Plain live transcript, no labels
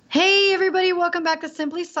everybody. Welcome back to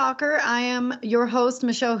Simply Soccer. I am your host,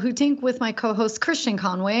 Michelle Hootink, with my co-host, Christian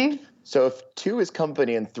Conway. So if 2 is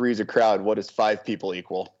company and 3 is a crowd, what does 5 people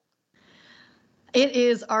equal? It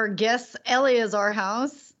is our guest, Eleazar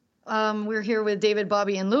House. We're here with David,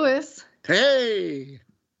 Bobby, and Lewis. Hey!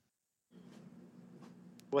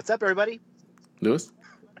 What's up, everybody? Lewis?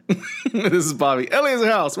 This is Bobby. Eleazar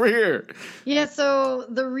House, we're here. Yeah, so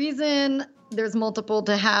the reason there's multiple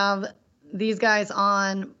to have these guys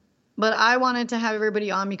on, but I wanted to have everybody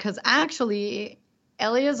on because actually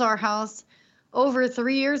Eleazar House, over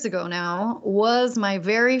 3 years ago now, was my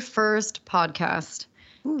very first podcast.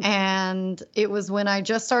 And it was when I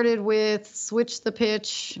just started with Switch the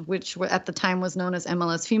Pitch, which at the time was known as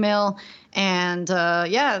MLS Female. And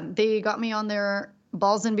they got me on their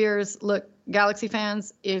Balls and Beers. Look, Galaxy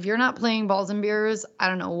fans, if you're not playing Balls and Beers, I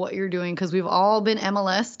don't know what you're doing, because we've all been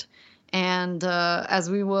MLS'd. And as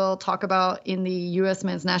we will talk about in the U.S.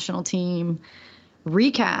 men's national team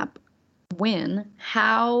recap win,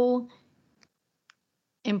 how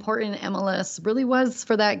important MLS really was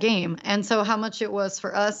for that game, and so how much it was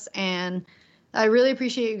for us. And I really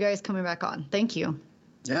appreciate you guys coming back on. Thank you.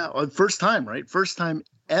 Yeah, first time, right? First time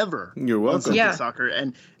ever. You're welcome. Simply Soccer,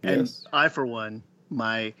 and Yes. I, for one,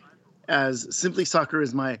 as Simply Soccer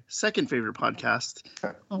is my second favorite podcast.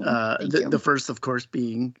 Thank you. The first, of course,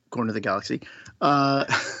 being Corner of the Galaxy.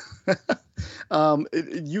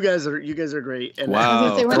 You guys are great. And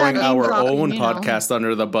Wow, say, we're throwing not name our dropping, own you know. podcast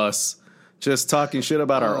under the bus. Just talking shit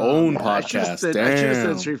about our own I should have podcast. said Damn.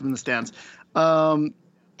 it straight from the stands. And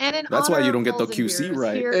in That's why honor you of don't get the Balls and QC Beers,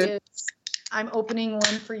 right. Here is, I'm opening one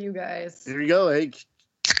for you guys. Here you go. Hey,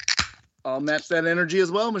 I'll match that energy as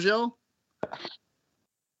well, Michelle.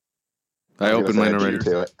 I opened mine already.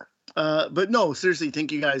 To it. But no, seriously,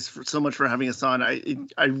 thank you guys so much for having us on.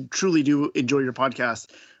 I truly do enjoy your podcast,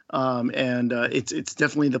 and it's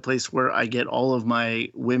definitely the place where I get all of my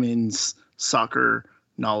women's soccer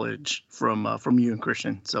knowledge from you and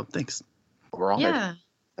Christian. So thanks. We're honored. Yeah,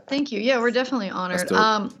 thank you. Yeah, we're definitely honored. That's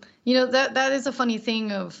dope. That is a funny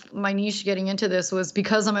thing of my niche getting into this was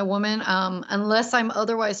because I'm a woman. Unless I'm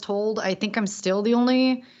otherwise told, I think I'm still the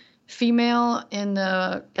only female in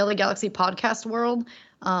the LA Galaxy podcast world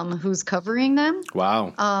who's covering them.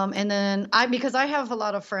 Wow. And then because I have a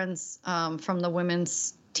lot of friends from the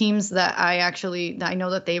women's teams that I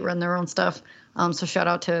know that they run their own stuff. So shout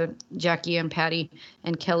out to Jackie and Patty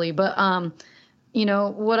and Kelly. But,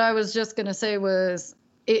 what I was just going to say was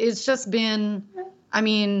it's just been,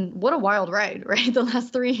 what a wild ride, right? The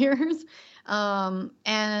last 3 years.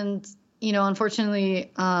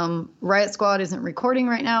 Unfortunately, Riot Squad isn't recording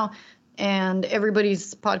right now, and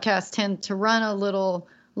everybody's podcasts tend to run a little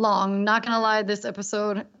long. Not going to lie, this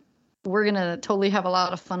episode, we're going to totally have a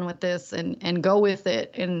lot of fun with this and go with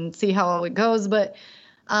it and see how it goes. But,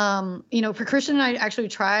 for Christian and I actually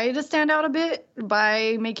try to stand out a bit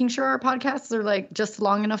by making sure our podcasts are like just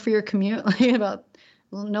long enough for your commute, like about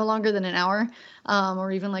no longer than an hour,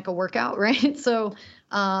 or even like a workout, right? So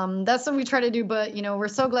that's what we try to do. But, we're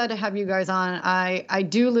so glad to have you guys on. I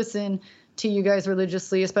do listen to you guys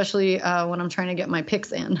religiously, especially when I'm trying to get my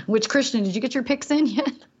picks in. Which, Christian, did you get your picks in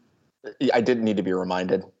yet? I didn't need to be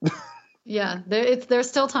reminded. Yeah, there's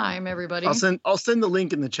still time, everybody. I'll send the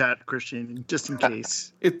link in the chat, Christian, just in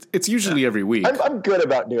case. It's usually every week. I'm good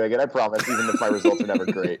about doing it, I promise, even if my results are never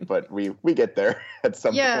great. But we get there at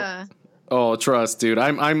some point. Oh, trust, dude.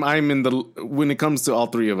 I'm in the, when it comes to all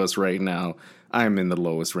three of us right now, I'm in the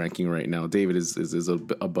lowest ranking right now. David is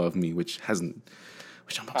above me, which I'm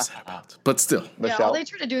upset about. But still. Yeah, all they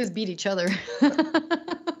try to do is beat each other.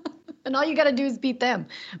 And all you got to do is beat them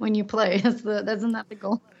when you play. Isn't that the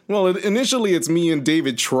goal? Well, initially it's me and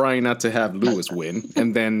David trying not to have Lewis win,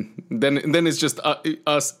 and then it's just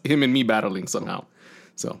him and me battling somehow.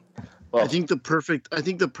 So, well, I think the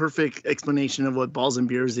perfect explanation of what Balls and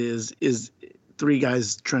Beers is 3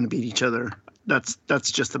 guys trying to beat each other. That's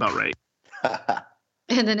just about right.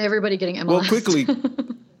 And then everybody getting MLS.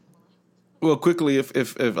 Well, quickly,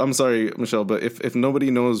 if I'm sorry, Michelle, but if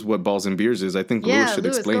nobody knows what Balls and Beers is, I think Lewis should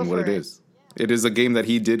explain what it is. It is a game that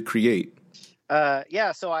he did create.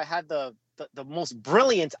 So I had the most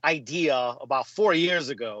brilliant idea about 4 years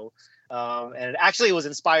ago, and actually it was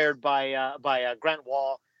inspired by Grant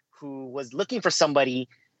Wall, who was looking for somebody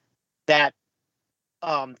that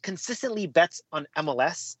consistently bets on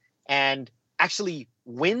MLS and actually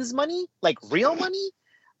wins money, like real money,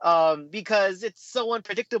 because it's so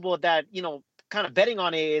unpredictable that kind of betting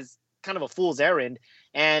on it is kind of a fool's errand,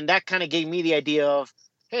 and that kind of gave me the idea of,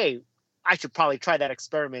 hey, I should probably try that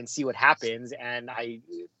experiment and see what happens. And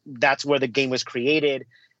that's where the game was created.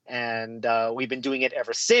 and we've been doing it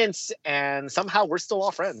ever since. And somehow we're still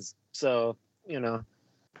all friends. So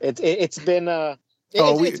it's been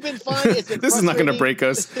it's been fun. It's been this is not going to frustrating. break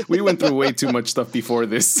us. We went through way too much stuff before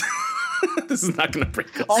this. This is not going to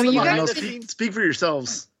break us. All the you behind guys- the scenes. Speak for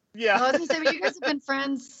yourselves. Yeah. I was gonna say, but you guys have been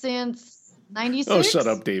friends since '96. Oh, shut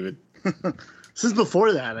up, David. Since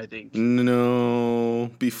before that, I think. No,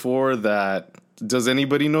 before that. Does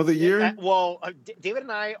anybody know the year? David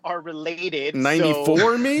and I are related.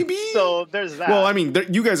 94, maybe? So there's that. Well, I mean,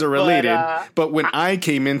 you guys are related, but when I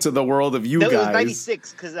came into the world of you that guys, was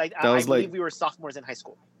 96 because I believe we were sophomores in high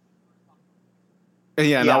school.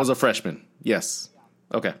 Yeah, and I was a freshman. Yes.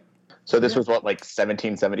 Okay. So this was what, like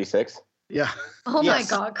 1776? Yeah. Oh Yes.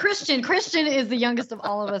 my God, Christian is the youngest of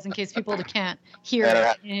all of us. In case people can't hear And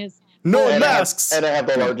it, in his No And masks. I have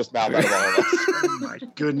the largest mouth out of all of us. Oh my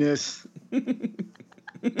goodness.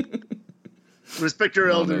 Respect your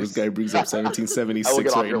Oh, no, elders. this guy brings up I will 1776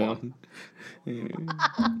 get off right your now.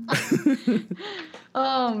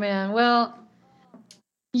 Oh man, well,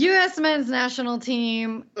 U.S. men's national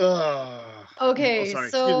team. Ugh. Okay, Oh, sorry.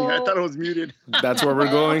 so Excuse me. I thought I was muted. That's where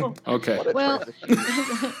we're going? Okay. What a well,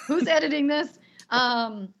 transition. who's editing this?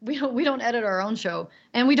 We don't edit our own show,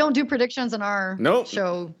 and we don't do predictions on our Nope.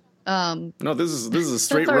 show. No, this is a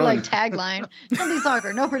straight That's our run. like tagline. Sunday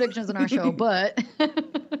soccer, no predictions in our show, but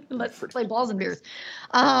let's play balls and beers.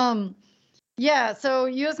 Yeah, so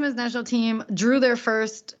U.S. men's national team drew their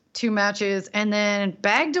first 2 matches and then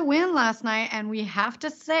bagged a win last night. And we have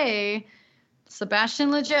to say,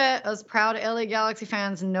 Sebastian Lletget, as proud LA Galaxy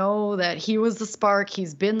fans, know that he was the spark.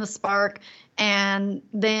 He's been the spark. And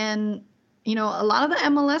then, a lot of the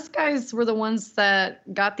MLS guys were the ones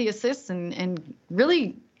that got the assists and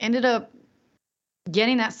really ended up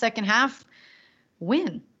getting that second half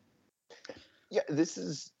win. Yeah, this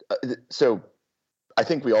is so. I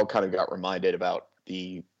think we all kind of got reminded about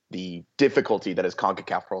the difficulty that is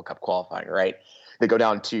CONCACAF World Cup qualifying. Right, they go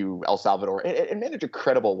down to El Salvador and manage a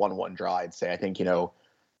credible 1-1 draw. I'd say. I think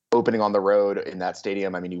opening on the road in that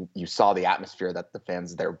stadium. I mean, you saw the atmosphere that the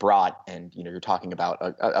fans there brought, and you're talking about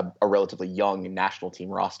a relatively young national team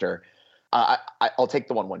roster. I'll take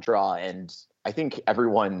the 1-1 draw, and I think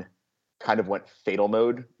everyone kind of went fatal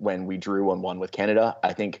mode when we drew 1-1 with Canada.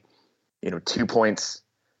 I think 2 points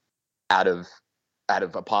out of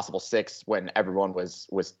a possible 6 when everyone was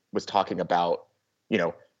talking about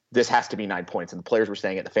this has to be 9 points, and the players were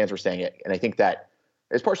saying it, the fans were saying it, and I think that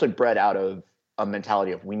it's partially bred out of a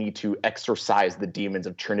mentality of we need to exorcise the demons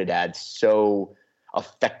of Trinidad so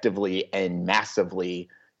effectively and massively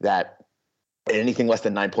that anything less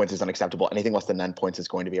than 9 points is unacceptable. Anything less than 9 points is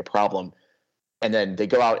going to be a problem. And then they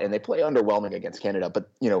go out and they play underwhelming against Canada. But,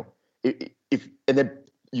 and then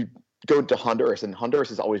you go to Honduras, and Honduras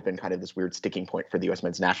has always been kind of this weird sticking point for the U.S.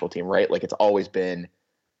 men's national team, right? Like it's always been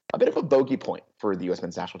a bit of a bogey point for the U.S.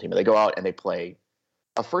 men's national team. And they go out and they play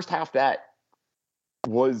a first half that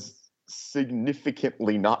was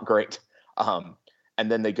significantly not great. And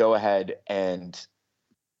then they go ahead and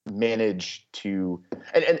manage to,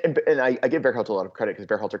 and I give Berhalter a lot of credit because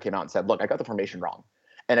Berhalter came out and said, look, I got the formation wrong.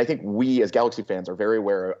 And I think we as Galaxy fans are very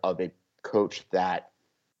aware of a coach that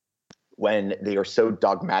when they are so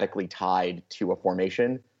dogmatically tied to a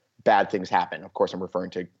formation, bad things happen. Of course, I'm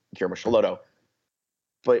referring to Guillermo Schelotto.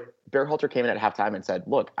 But Berhalter came in at halftime and said,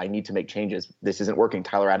 look, I need to make changes. This isn't working.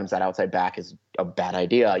 Tyler Adams at outside back is a bad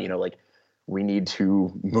idea. We need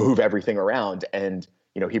to move everything around. And,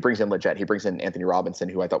 he brings in Lletget. He brings in Anthony Robinson,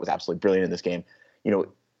 who I thought was absolutely brilliant in this game.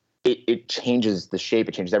 It changes the shape.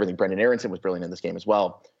 It changes everything. Brendan Aronson was brilliant in this game as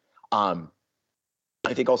well. I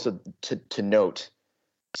think also to note,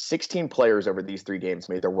 16 players over these 3 games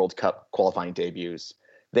made their World Cup qualifying debuts.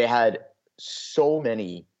 They had so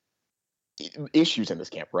many issues in this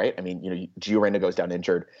camp, right? I mean, Gio Reyna goes down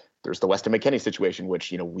injured. There's the Weston McKennie situation,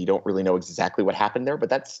 which, we don't really know exactly what happened there, but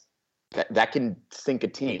that can sink a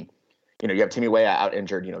team. You have Timmy Weah out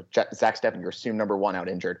injured, Zach Steffen, your assumed number 1 out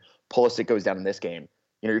injured. Pulisic goes down in this game.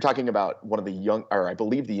 You're talking about one of the I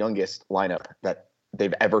believe the youngest lineup that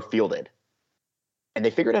they've ever fielded. And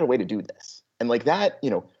they figured out a way to do this. And like that,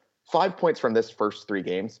 5 points from this first 3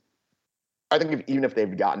 games, I think even if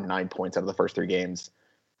they've gotten 9 points out of the first 3 games,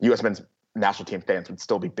 U.S. men's national team fans would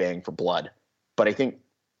still be baying for blood. But I think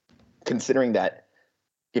considering that,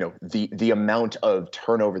 the amount of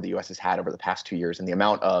turnover the U.S. has had over the past 2 years and the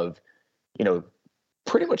amount of,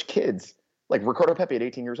 pretty much kids like Ricardo Pepi at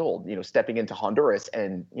 18 years old, stepping into Honduras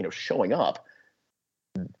and, showing up,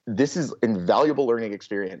 this is invaluable learning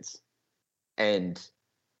experience. And,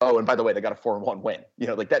 and by the way, they got a 4-1 win,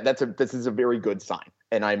 this is a very good sign.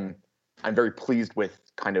 And I'm very pleased with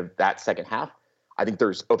kind of that second half. I think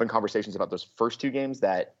there's open conversations about those first two games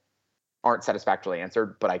that aren't satisfactorily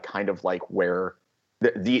answered, but I kind of like where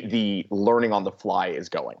the learning on the fly is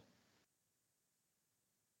going.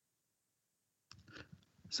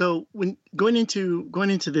 So when going into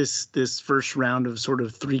this first round of sort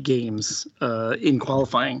of 3 games in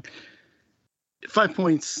qualifying, 5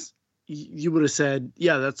 points, you would have said,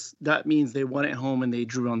 yeah, that means they won at home and they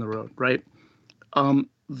drew on the road, right?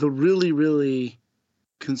 The really, really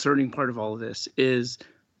concerning part of all of this is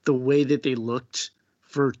the way that they looked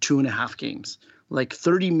for 2.5 games. Like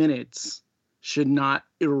 30 minutes should not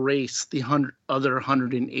erase the other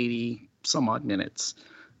 180 some odd minutes,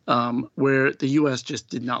 where the U.S. just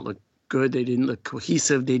did not look good. They didn't look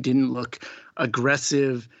cohesive. They didn't look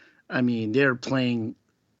aggressive. I mean, they're playing,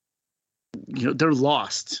 they're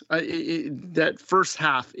lost. That first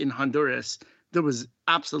half in Honduras, there was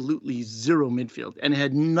absolutely zero midfield, and it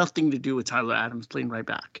had nothing to do with Tyler Adams playing right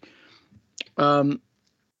back.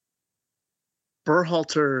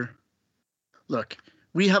 Berhalter, look,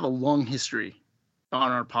 we have a long history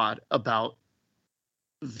on our pod about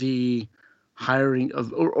the hiring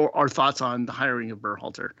of, or our thoughts on the hiring of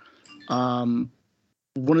Berhalter. One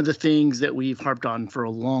of the things that we've harped on for a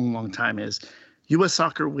long, long time is U.S.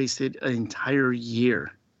 Soccer wasted an entire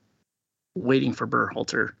year waiting for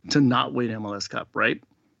Berhalter to not win MLS Cup, right?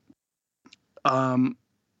 And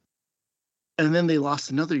then they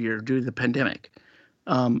lost another year due to the pandemic.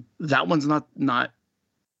 That one's not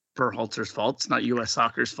Berhalter's fault. It's not U.S.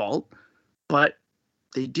 Soccer's fault, but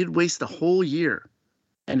they did waste the whole year,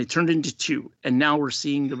 and it turned into 2. And now we're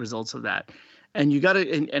seeing the results of that. And you got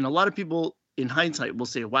to, and a lot of people in hindsight will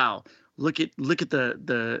say, "Wow, look at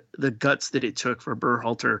the guts that it took for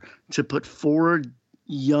Berhalter to put 4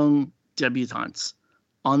 young debutants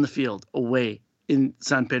on the field away in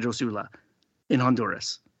San Pedro Sula in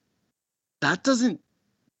Honduras."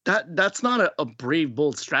 That's not a brave,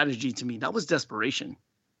 bold strategy to me. That was desperation.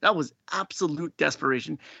 That was absolute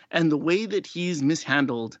desperation. And the way that he's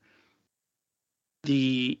mishandled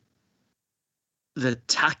the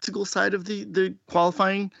tactical side of the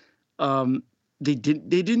qualifying, they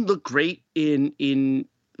didn't look great in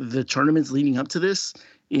the tournaments leading up to this.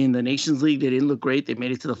 In the Nations League, they didn't look great. They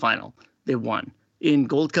made it to the final. They won. In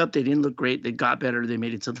Gold Cup, they didn't look great. They got better. They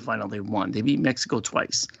made it to the final. They won. They beat Mexico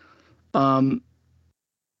twice.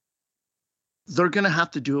 They're going to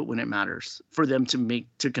have to do it when it matters for them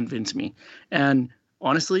to convince me. And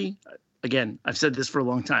honestly, again, I've said this for a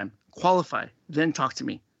long time. Qualify, then talk to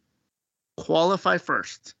me. Qualify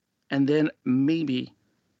first, and then maybe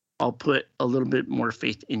I'll put a little bit more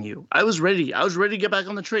faith in you. I was ready to get back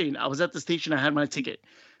on the train. I was at the station. I had my ticket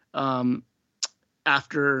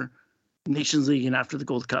after Nations League and after the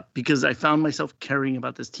Gold Cup because I found myself caring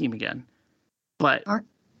about this team again. But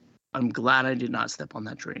I'm glad I did not step on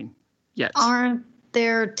that train yet. Aren't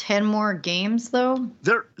there 10 more games though?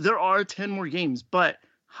 There are 10 more games, but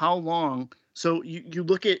how long? So you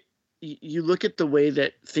look at the way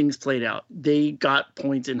that things played out. They got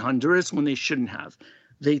points in Honduras when they shouldn't have.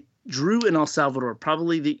 They drew in El Salvador,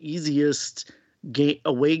 probably the easiest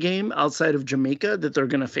away game outside of Jamaica that they're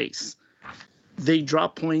going to face. They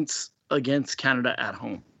dropped points against Canada at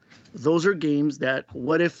home. Those are games that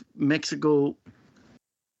what if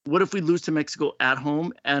we lose to Mexico at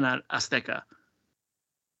home and at Azteca?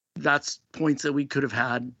 That's points that we could have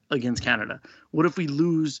had against Canada. What if we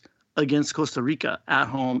lose against Costa Rica at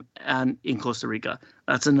home and in Costa Rica?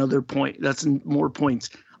 That's another point. That's more points.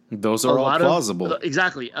 Those are all plausible.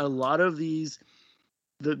 Exactly. A lot of these,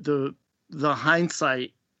 the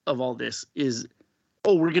hindsight of all this is,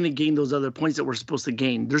 we're going to gain those other points that we're supposed to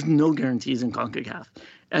gain. There's no guarantees in CONCACAF.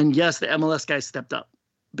 And yes, the MLS guys stepped up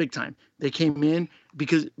big time. They came in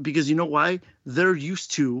because you know why? They're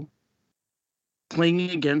used to playing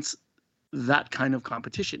against that kind of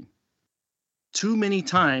competition. Too many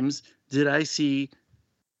times did I see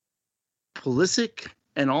Pulisic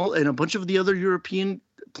and a bunch of the other European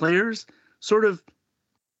players sort of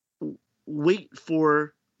wait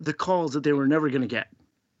for the calls that they were never going to get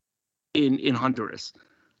in Honduras.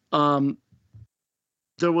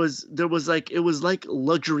 There was like, it was like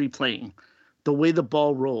luxury playing. The way the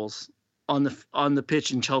ball rolls on the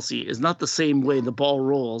pitch in Chelsea is not the same way the ball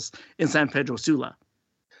rolls in San Pedro Sula.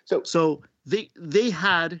 So they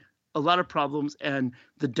had a lot of problems, and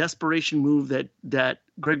the desperation move that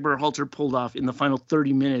Greg Berhalter pulled off in the final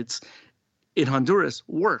 30 minutes in Honduras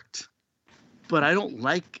worked. But I don't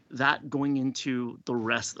like that going into the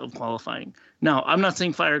rest of qualifying. Now, I'm not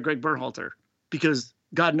saying fire Greg Berhalter because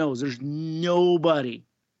God knows there's nobody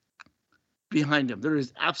behind him. There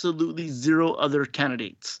is absolutely zero other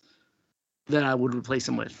candidates that I would replace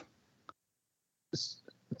him with.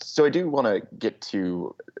 So I do want to get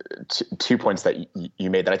to 2 points that you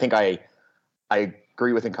made that I think I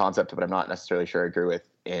agree with in concept, but I'm not necessarily sure I agree with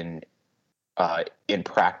in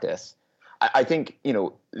practice. I think,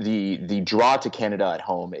 the draw to Canada at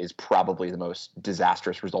home is probably the most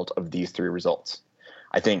disastrous result of these three results.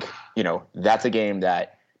 I think, that's a game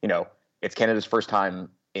that, it's Canada's first time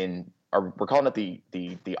we're calling it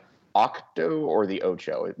the octo or the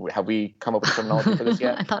ocho. Have we come up with terminology for this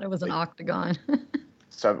yet? I thought it was an octagon.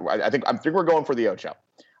 So I think we're going for the ocho.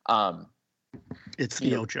 It's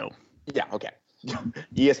the ocho. Yeah. Okay.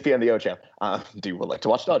 ESPN the ocho. Do would like to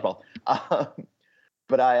watch dodgeball.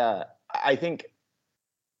 But I think,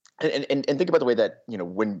 and think about the way that,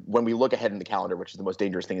 when we look ahead in the calendar, which is the most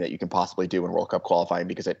dangerous thing that you can possibly do in World Cup qualifying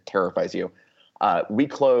because it terrifies you. We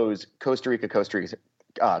close Costa Rica,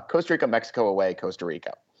 Mexico away, Costa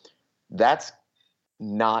Rica. That's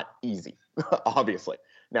not easy, obviously.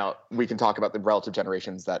 Now, we can talk about the relative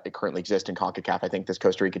generations that currently exist in CONCACAF. I think this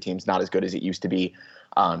Costa Rica team's not as good as it used to be.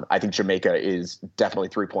 I think Jamaica is definitely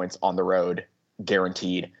 3 points on the road,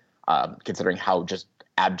 guaranteed, considering how just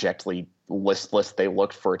abjectly listless they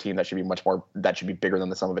looked for a team that should be bigger than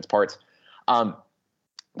the sum of its parts. But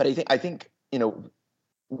I think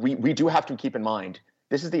we do have to keep in mind,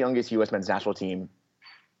 this is the youngest U.S. men's national team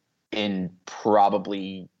in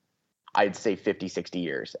probably, I'd say 50, 60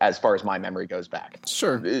 years, as far as my memory goes back.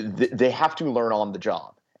 Sure. They have to learn on the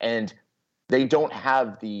job, and they don't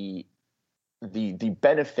have the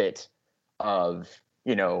benefit of,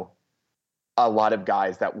 a lot of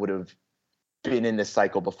guys that would have been in this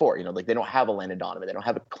cycle before. Like, they don't have a Landon Donovan, they don't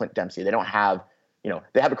have a Clint Dempsey, they don't have,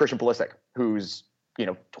 they have a Christian Pulisic who's,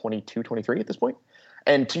 22, 23 at this point.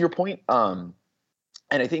 And to your point, and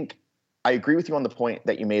I think I agree with you on the point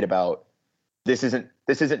that you made about this isn't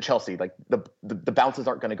Chelsea. Like, the bounces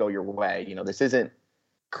aren't going to go your way. This isn't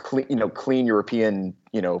clean European,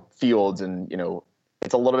 fields, and,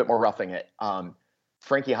 it's a little bit more roughing it.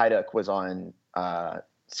 Frankie Heiduk was on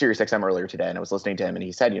Sirius XM earlier today, and I was listening to him, and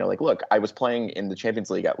he said, look, I was playing in the Champions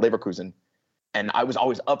League at Leverkusen, and I was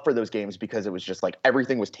always up for those games because it was just like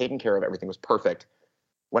everything was taken care of, everything was perfect.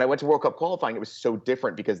 When I went to World Cup qualifying, it was so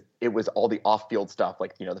different because it was all the off-field stuff,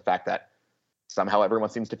 like, the fact that somehow everyone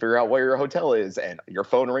seems to figure out where your hotel is and your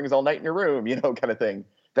phone rings all night in your room, kind of thing,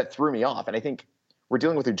 that threw me off. And I think we're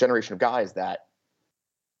dealing with a generation of guys that,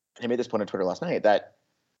 I made this point on Twitter last night, that,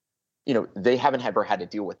 they haven't ever had to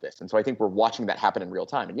deal with this. And so I think we're watching that happen in real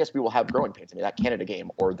time. And yes, we will have growing pains. I mean, that Canada game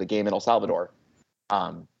or the game in El Salvador,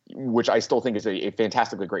 which I still think is a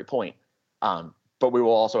fantastically great point. But we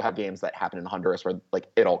will also have games that happen in Honduras where, like,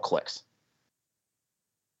 it all clicks.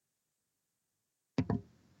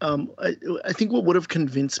 I think what would have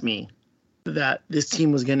convinced me that this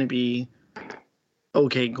team was going to be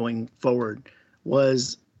okay going forward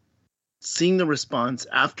was seeing the response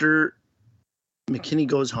after McKinney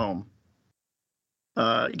goes home,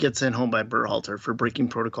 gets sent home by Berhalter for breaking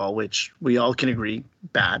protocol, which we all can agree,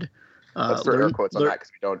 bad. Let's throw air quotes on that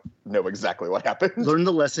because we don't know exactly what happened. Learn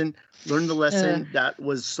the lesson that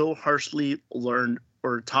was so harshly learned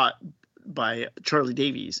or taught by Charlie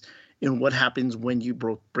Davies in what happens when you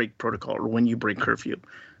break protocol or when you break curfew.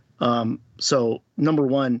 So number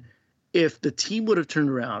one, if the team would have turned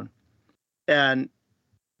around and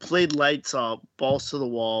played lights off, balls to the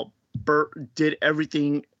wall, did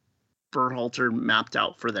everything Berhalter mapped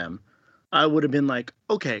out for them, I would have been like,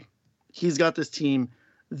 okay, he's got this team.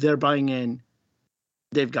 They're buying in.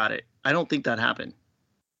 They've got it. I don't think that happened.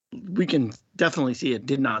 We can definitely see it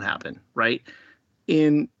did not happen, right?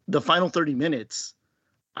 In the final 30 minutes,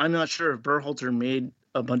 I'm not sure if Berhalter made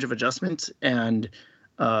a bunch of adjustments, and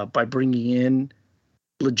by bringing in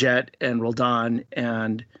Lletget and Roldan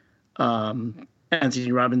and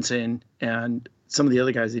Anthony Robinson and some of the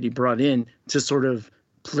other guys that he brought in to sort of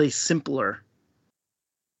play simpler,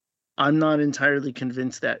 I'm not entirely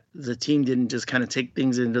convinced that the team didn't just kind of take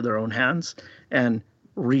things into their own hands and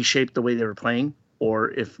reshape the way they were playing,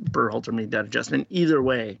 or if Berhalter made that adjustment. Either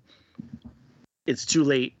way, it's too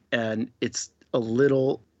late, and it's a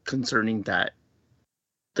little concerning that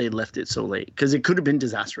they left it so late because it could have been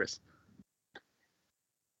disastrous.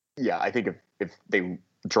 Yeah, I think if they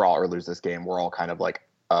draw or lose this game, we're all kind of like,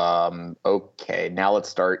 okay, now let's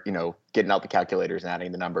start, getting out the calculators and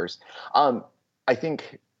adding the numbers. I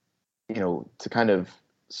think, to kind of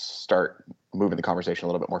start moving the conversation a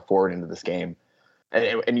little bit more forward into this game,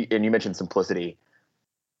 and you mentioned simplicity.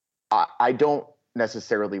 I don't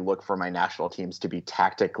necessarily look for my national teams to be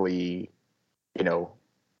tactically,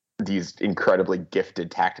 these incredibly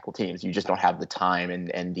gifted tactical teams. You just don't have the time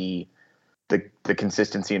and the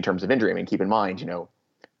consistency in terms of injury. I mean, keep in mind,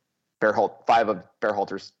 5 of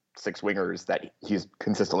Berhalter's 6 wingers that he's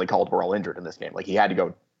consistently called were all injured in this game. Like he had to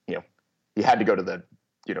go, he had to go to the,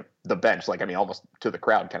 the bench, like, I mean, almost to the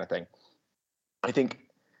crowd kind of thing. I think,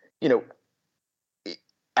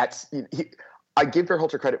 I give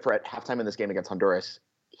Berhalter credit for at halftime in this game against Honduras.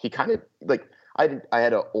 He kind of like, I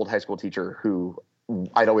had an old high school teacher who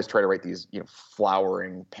I'd always try to write these,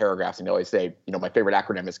 flowering paragraphs, and he'd always say, my favorite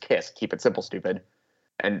acronym is KISS, keep it simple, stupid.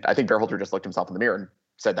 And I think Berhalter just looked himself in the mirror and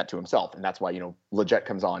said that to himself. And that's why, Lletget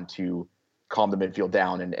comes on to calm the midfield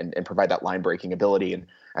down and provide that line breaking ability. And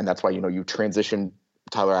that's why, you transition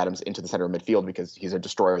Tyler Adams into the center of midfield because he's a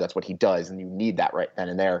destroyer. That's what he does. And you need that right then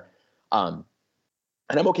and there. And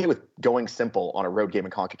I'm okay with going simple on a road game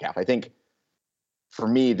in CONCACAF. I think for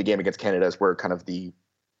me, the game against Canada is where kind of the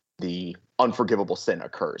unforgivable sin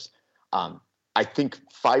occurs. I think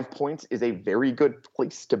 5 points is a very good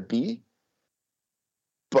place to be,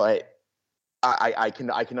 but I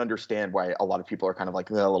can understand why a lot of people are kind of like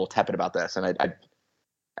a little tepid about this. And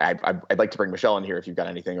I'd like to bring Michelle in here if you've got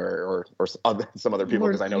anything or some other people,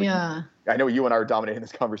 because I know you and I are dominating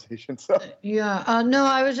this conversation. So no,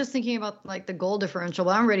 I was just thinking about like the goal differential,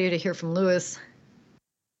 but I'm ready to hear from Lewis.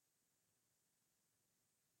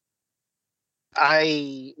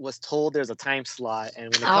 I was told there's a time slot, and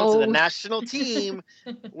when it comes to the national team,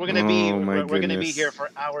 we're gonna be here for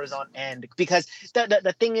hours on end, because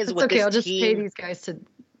the thing is, with this I'll just team, pay these guys to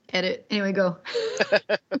edit. Anyway, go.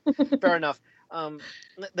 Fair enough.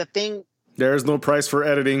 The thing, there is no price for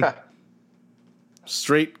editing.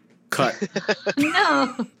 Straight cut.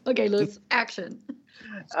 No. Okay, Lewis. Action.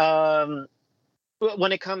 When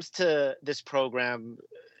it comes to this program,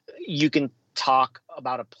 you can talk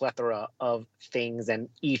about a plethora of things, and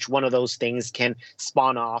each one of those things can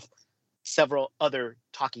spawn off several other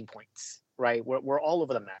talking points, right? We're all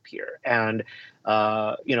over the map here. And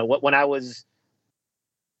when I was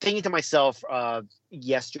thinking to myself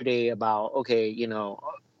yesterday about, okay,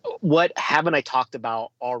 what haven't I talked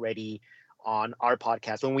about already on our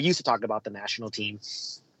podcast when we used to talk about the national team,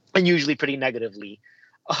 and usually pretty negatively,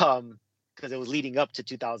 because it was leading up to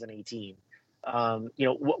 2018.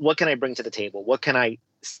 What can I bring to the table? What can I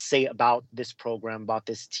say about this program, about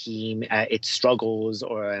this team, its struggles,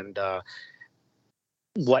 and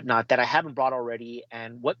whatnot that I haven't brought already?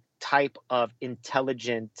 And what type of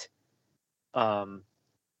intelligent,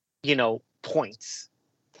 points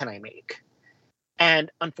can I make?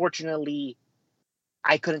 And unfortunately,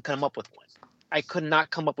 I couldn't come up with one. I could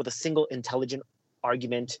not come up with a single intelligent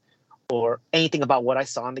argument or anything about what I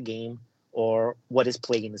saw in the game or what is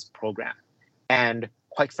plaguing this program. And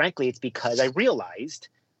quite frankly, it's because I realized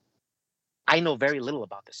I know very little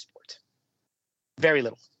about this sport. Very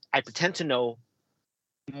little. I pretend to know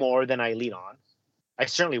more than I lead on. I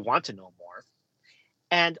certainly want to know more.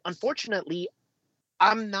 And unfortunately,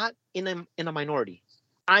 I'm not in a minority.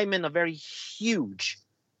 I'm in a very huge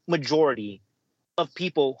majority of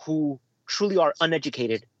people who truly are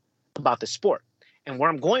uneducated about the sport. And where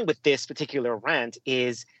I'm going with this particular rant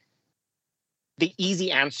is the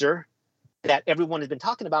easy answer that everyone has been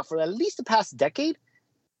talking about for at least the past decade: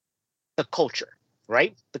 the culture,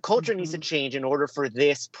 right? The culture needs to change in order for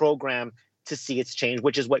this program to see its change,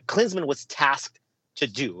 which is what Klinsmann was tasked to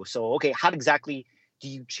do. So, okay, how exactly do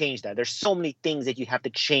you change that? There's so many things that you have to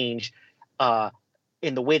change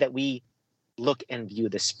in the way that we look and view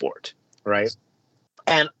the sport, right?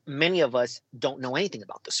 And many of us don't know anything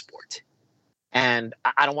about the sport. And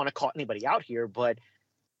I don't want to call anybody out here, but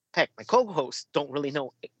heck, my co-hosts don't really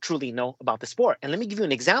truly know about the sport. And let me give you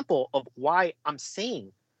an example of why I'm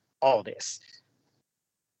saying all this.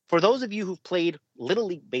 For those of you who've played Little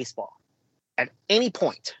League Baseball at any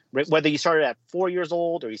point, right, whether you started at 4 years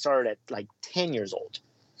old or you started at like 10 years old,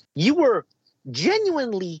 you were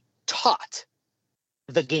genuinely taught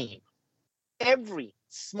the game. Every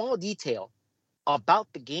small detail about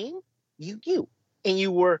the game, you knew. And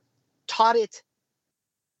you were taught it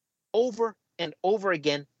over and over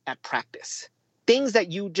again at practice. Things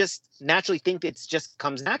that you just naturally think it just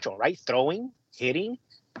comes natural, right? Throwing, hitting.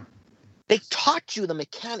 They taught you the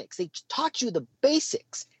mechanics. They taught you the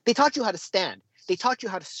basics. They taught you how to stand. They taught you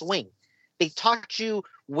how to swing. They taught you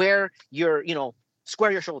where you're,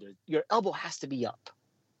 square your shoulders. Your elbow has to be up.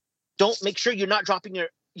 Don't make sure you're not dropping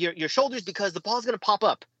your shoulders because the ball's going to pop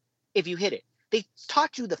up if you hit it. They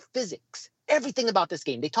taught you the physics, everything about this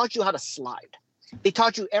game. They taught you how to slide. They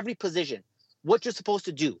taught you every position, what you're supposed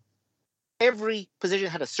to do. Every position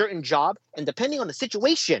had a certain job, and depending on the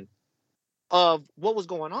situation of what was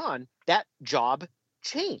going on, that job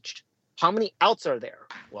changed. How many outs are there?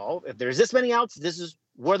 Well, if there's this many outs, this is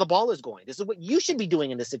where the ball is going. This is what you should be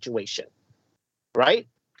doing in this situation, right?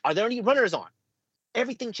 Are there any runners on?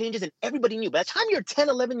 everything changes and everybody knew. By the time you're 10,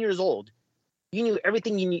 11 years old, you knew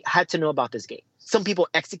everything had to know about this game. Some people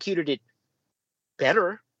executed it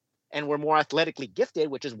better and were more athletically gifted,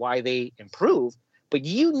 which is why they improved. But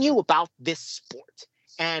you knew about this sport.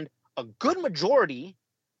 And a good majority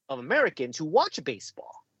of Americans who watch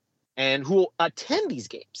baseball and who attend these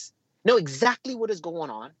games know exactly what is going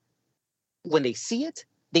on. When they see it,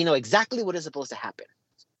 they know exactly what is supposed to happen.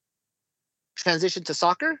 Transition to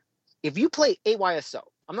soccer. If you play AYSO,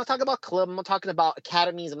 I'm not talking about club, I'm not talking about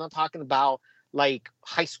academies, I'm not talking about like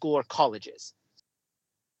high school or colleges.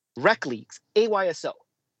 Rec leagues, AYSO,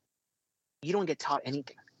 you don't get taught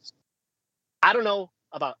anything. I don't know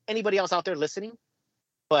about anybody else out there listening,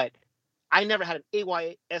 but I never had an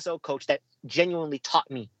AYSO coach that genuinely taught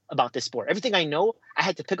me about this sport. Everything I know, I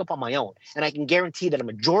had to pick up on my own. And I can guarantee that a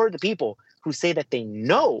majority of the people who say that they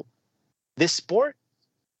know this sport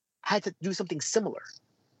had to do something similar.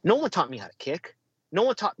 No one taught me how to kick. No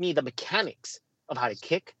one taught me the mechanics of how to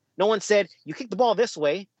kick. No one said, you kick the ball this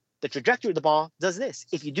way, the trajectory of the ball does this.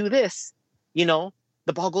 If you do this, the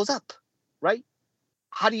ball goes up, right?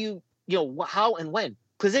 How do you, how and when?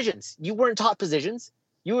 Positions. You weren't taught positions.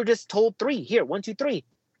 You were just told 3. Here, 1, 2, 3.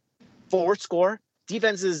 Forward score,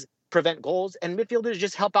 defenses prevent goals, and midfielders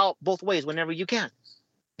just help out both ways whenever you can.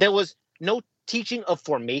 There was no teaching of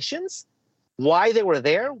formations, why they were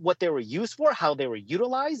there, what they were used for, how they were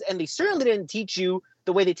utilized, and they certainly didn't teach you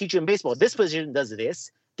the way they teach you in baseball. This position does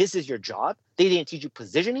this. This is your job. They didn't teach you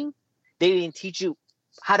positioning. They didn't teach you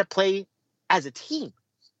how to play as a team.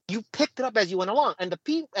 You picked it up as you went along. And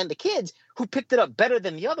the kids who picked it up better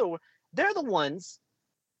than the other, they're the ones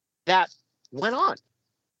that went on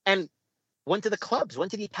and went to the clubs,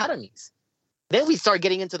 went to the academies. Then we start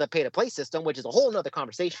getting into the pay-to-play system, which is a whole nother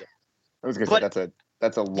conversation. I was going to say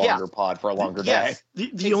that's a longer pod for a longer day. The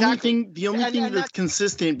Exactly. only thing that's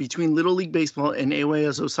consistent between Little League Baseball and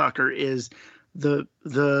AYSO soccer is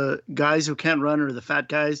the guys who can't run or the fat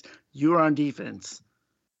guys. You are on defense.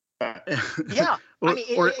 Yeah.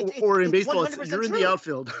 or in baseball, you're in the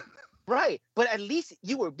outfield. Right. But at least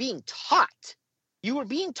you were being taught. You were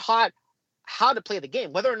being taught how to play the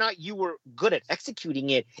game. Whether or not you were good at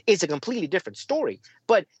executing it is a completely different story.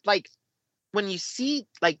 But like when you see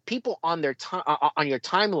like people on their on your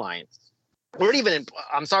timeline, or even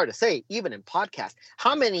I'm sorry to say, even in podcasts,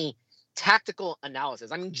 how many tactical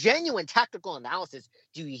analysis, genuine tactical analysis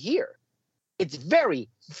do you hear? It's very,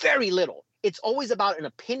 very little. It's always about an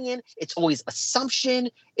opinion. It's always assumption,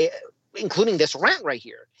 including this rant right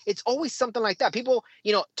here. It's always something like that. People,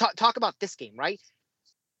 talk about this game, right?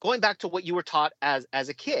 Going back to what you were taught as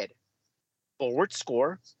a kid, forward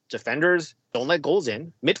score, defenders don't let goals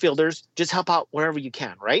in, midfielders just help out wherever you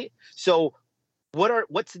can, right? So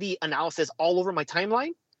what's the analysis all over my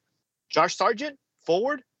timeline? Josh Sargent,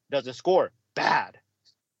 forward, doesn't score, bad.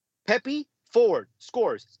 Pepe, forward,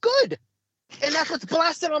 scores, good. And that's what's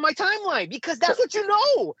blasted on my timeline because that's what you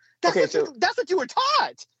know. That's what you were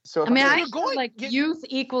taught. So I feel like youth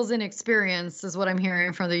equals inexperience is what I'm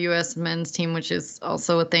hearing from the U.S. men's team, which is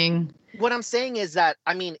also a thing. What I'm saying is that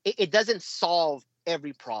it doesn't solve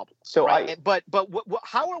every problem. So right? But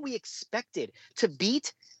how are we expected to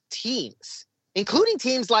beat teams, including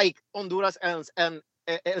teams like Honduras and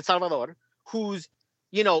El Salvador, whose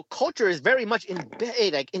culture is very much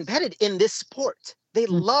embedded in this sport. They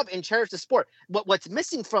love and cherish the sport. What's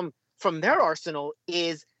missing from their arsenal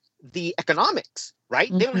is the economics, right?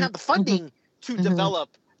 They don't have the funding to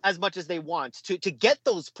develop as much as they want to get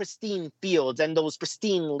those pristine fields and those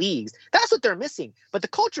pristine leagues. That's what they're missing. But the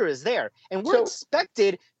culture is there. And we're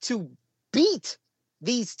expected to beat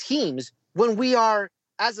these teams when we are,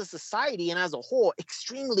 as a society and as a whole,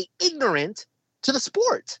 extremely ignorant to the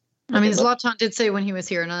sport. Zlatan did say when he was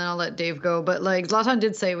here, and then I'll let Dave go, but like Zlatan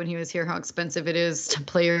did say when he was here how expensive it is to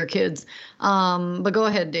play your kids. But go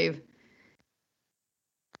ahead, Dave.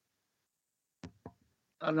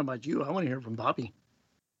 I don't know about you. I want to hear from Bobby.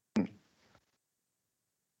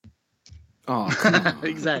 Oh,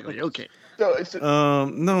 exactly. Okay.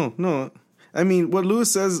 No. What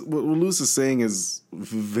Lewis is saying is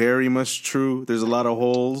very much true. There's a lot of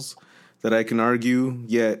holes that I can argue,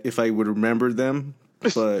 yet if I would remember them,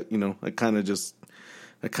 but I kind of just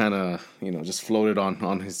floated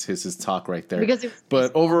on his talk right there.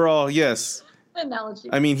 But overall, yes. Analogy.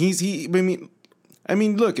 I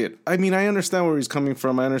understand where he's coming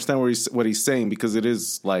from. I understand what he's saying because it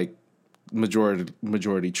is like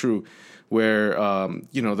majority true, where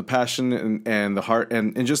the passion and the heart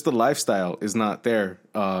and just the lifestyle is not there.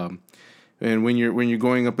 And when you're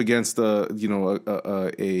going up against a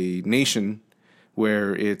nation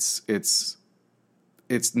where it's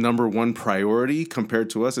its number one priority compared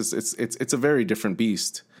to us, it's a very different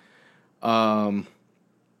beast. Other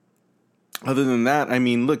than that, I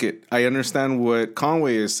mean, I understand what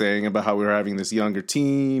Conway is saying about how we're having this younger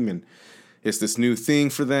team and it's this new thing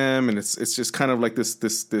for them, and it's just kind of like this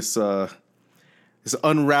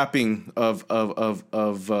unwrapping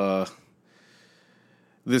of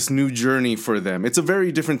this new journey for them. It's a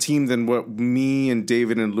very different team than what me and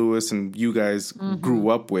David and Lewis and you guys grew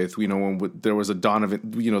up with. You know, when there was a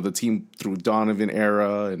Donovan, you know, the team through Donovan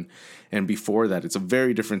era and before that. It's a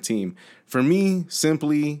very different team. For me,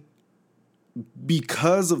 simply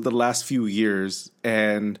because of the last few years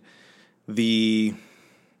and the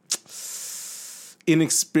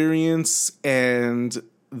inexperience and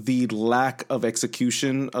the lack of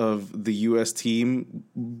execution of the U.S. team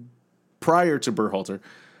prior to Berhalter,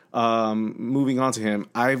 moving on to him,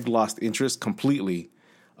 I've lost interest completely.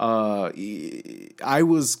 I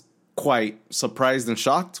was quite surprised and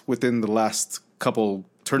shocked within the last couple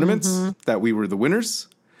tournaments that we were the winners.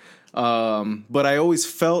 But I always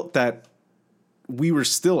felt that we were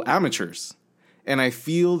still amateurs. And I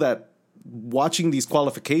feel that watching these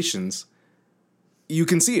qualifications, you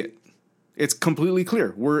can see it. It's completely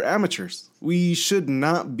clear. We're amateurs. We should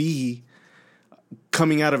not be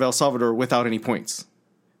coming out of El Salvador without any points.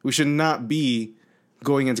 We should not be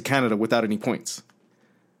going into Canada without any points.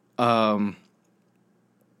 I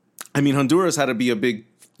mean, Honduras had to be a big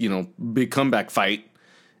comeback fight,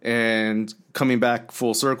 and coming back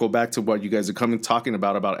full circle back to what you guys are talking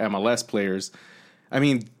about MLS players. I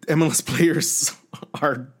mean, MLS players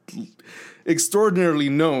are extraordinarily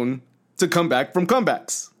known to come back from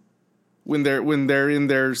comebacks when they're in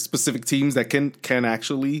their specific teams that can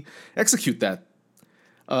actually execute that.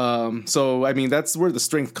 So, I mean, that's where the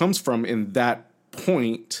strength comes from in that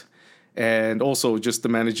point. And also just the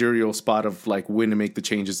managerial spot of like when to make the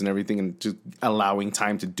changes and everything and just allowing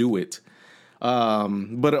time to do it.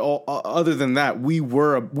 But other than that,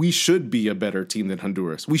 we should be a better team than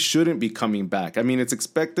Honduras. We shouldn't be coming back. I mean, it's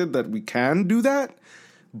expected that we can do that,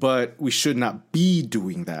 but we should not be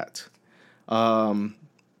doing that.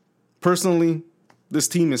 Personally, this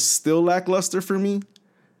team is still lackluster for me.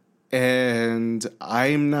 And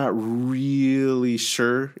I'm not really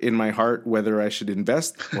sure in my heart whether I should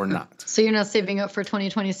invest or not. So you're not saving up for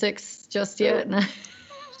 2026 just yet?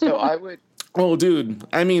 So I would. Oh, dude.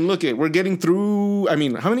 I mean, we're getting through. I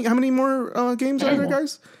mean, how many more games are there,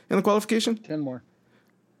 guys, in the qualification? 10 more.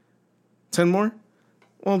 10 more?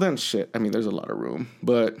 Well, then shit. I mean, there's a lot of room.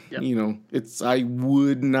 But, I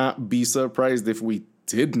would not be surprised if we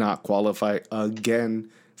did not qualify again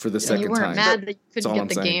for the second time. You weren't mad that you couldn't get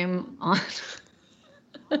the game on.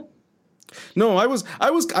 No, I was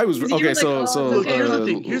okay. So here's the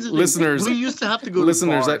thing. Listeners, we used to have to go to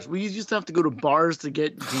bars. We used to have to go to bars to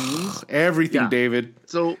get games. Everything, yeah. David.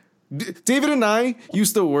 So David and I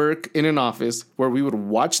used to work in an office where we would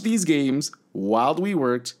watch these games while we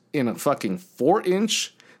worked in a fucking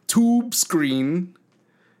 4-inch tube screen.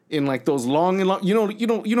 In like those long,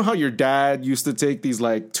 you know how your dad used to take these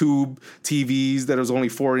like tube TVs that was only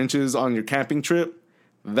 4 inches on your camping trip?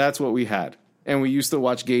 That's what we had. And we used to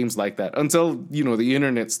watch games like that until, the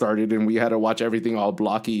internet started and we had to watch everything all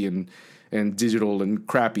blocky and digital and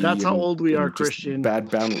crappy. That's how old we are, Christian. Bad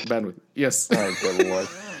bandwidth. Yes. Oh, good Lord.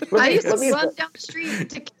 I used to run down the street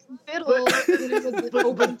to Fiddle. It was the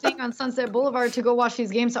open thing on Sunset Boulevard to go watch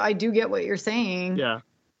these games. So I do get what you're saying. Yeah.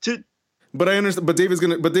 But I understand. But David's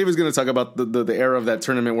gonna talk about the era of that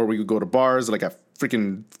tournament where we could go to bars like at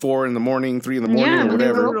freaking 4 a.m, 3 a.m, or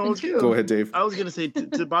whatever. Go ahead, Dave. I was gonna say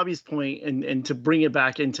to Bobby's point and to bring it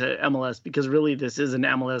back into MLS, because really this is an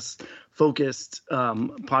MLS focused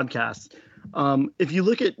podcast. If you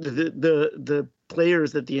look at the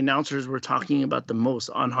players that the announcers were talking about the most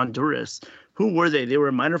on Honduras, who were they? They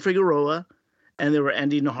were Minor Figueroa and they were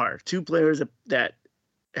Andy Nahar, two players that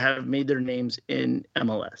have made their names in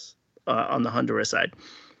MLS. On the Honduras side.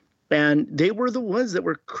 And they were the ones that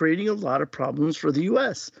were creating a lot of problems for the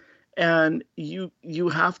U.S. And you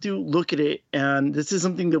have to look at it. And this is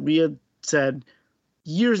something that we had said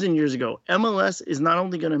years and years ago. MLS is not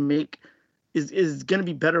only going to is going to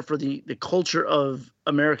be better for the culture of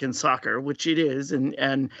American soccer, which it is.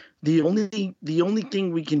 And the only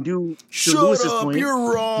thing we can do to Lewis's point,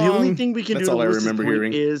 you're wrong. The only thing we can That's do to all I Lewis's remember point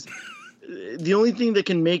hearing. is the only thing that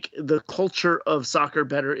can make the culture of soccer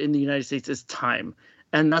better in the United States is time.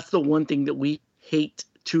 And that's the one thing that we hate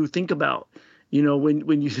to think about.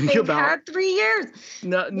 When you think They've about had 3 years.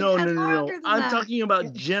 No. I'm talking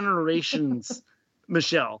about generations,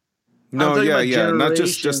 Michelle. No, yeah. Not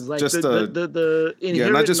just like the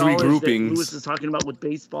inherent not just regrouping regroupings. that Lewis is talking about with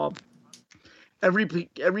baseball.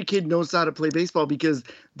 every kid knows how to play baseball because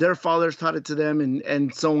their fathers taught it to them,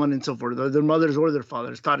 and so on and so forth. Their mothers or their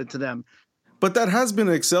fathers taught it to them. But that has been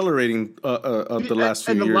accelerating of the last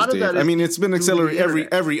few and a years, lot of Dave. that I mean, it's been accelerating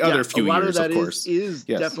every other Yeah, few a lot years, of that course. is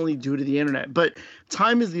Yes. definitely due to the internet. But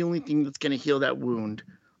time is the only thing that's going to heal that wound,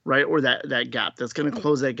 right? Or that gap that's going to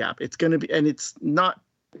close that gap. It's going to be, and it's not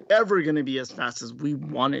ever going to be as fast as we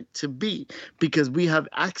want it to be because we have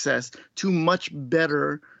access to much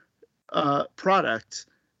better product.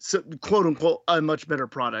 So, quote unquote, a much better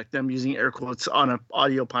product. I'm using air quotes on an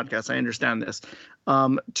audio podcast. I understand this.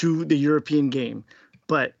 To the European game.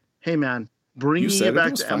 But hey, man, bringing it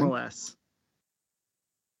back to fine. MLS.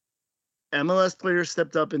 MLS players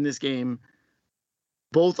stepped up in this game,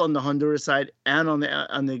 both on the Honduras side and on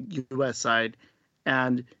the US side,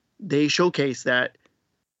 and they showcase that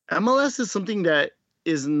MLS is something that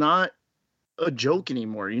is not a joke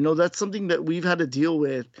anymore. You know, that's something that we've had to deal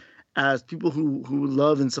with as people who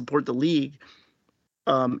love and support the league.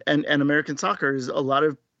 And American soccer is a lot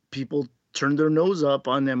of people turn their nose up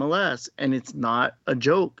on MLS, and it's not a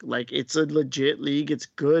joke. Like, it's a legit league. It's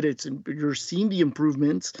good. You're seeing the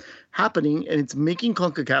improvements happening, and it's making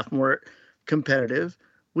CONCACAF more competitive,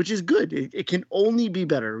 which is good. It can only be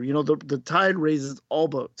better. You know, the tide raises all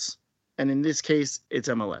boats, and in this case, it's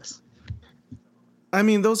MLS. I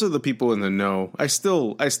mean, those are the people in the know. I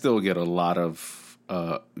still get a lot of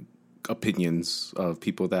opinions of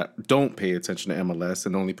people that don't pay attention to MLS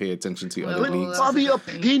and only pay attention to other leagues. Bobby,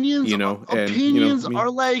 opinions, you know, opinions are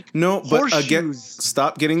like no, but horseshoes. Again,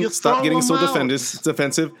 stop getting so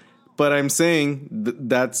defensive. But I'm saying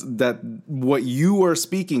that's what you are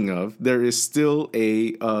speaking of. There is still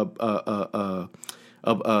a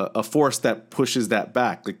force that pushes that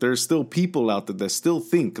back. Like, there's still people out there that still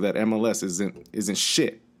think that MLS isn't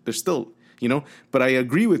shit. There's still. You know, but I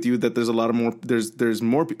agree with you that there's a lot of more. There's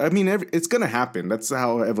more. I mean, it's going to happen. That's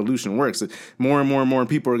how evolution works. More and more and more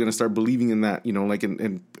people are going to start believing in that. You know, like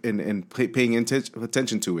and paying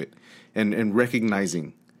attention to it and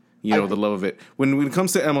recognizing, you know, the love of it. When it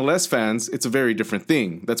comes to MLS fans, it's a very different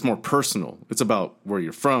thing. That's more personal. It's about where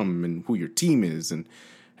you're from and who your team is and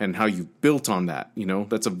how you built on that. You know,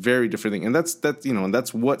 that's a very different thing. And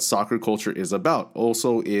that's what soccer culture is about.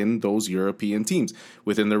 Also in those European teams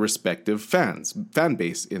within their respective fan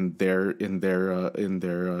base in their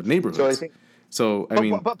neighborhoods. So I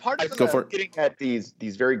think. But part of getting at these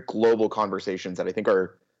very global conversations that I think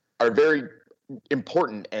are very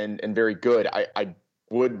important and very good. I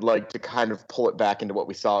would like to kind of pull it back into what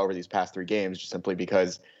we saw over these past 3 games, just simply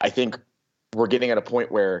because I think we're getting at a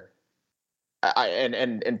point where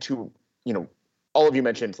and to, you know, all of you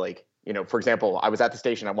mentioned, like, you know, for example, I was at the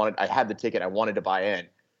station. I had the ticket. I wanted to buy in.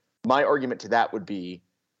 My argument to that would be,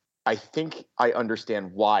 I think I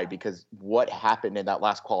understand why, because what happened in that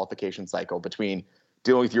last qualification cycle between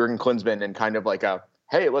dealing with Jurgen Klinsmann and kind of like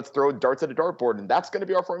hey, let's throw darts at a dartboard and that's going to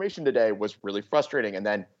be our formation today was really frustrating. And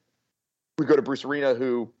then we go to Bruce Arena,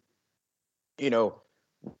 who, you know,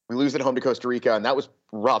 we lose at home to Costa Rica, and that was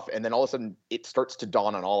rough. And then all of a sudden it starts to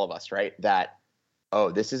dawn on all of us, right? That,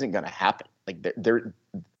 oh, this isn't going to happen. Like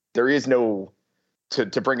there is no, to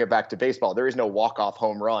bring it back to baseball, there is no walk-off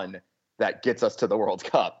home run that gets us to the World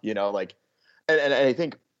Cup, you know, like, and I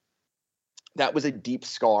think that was a deep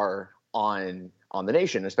scar on the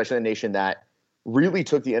nation, especially a nation that really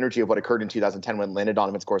took the energy of what occurred in 2010 when Landon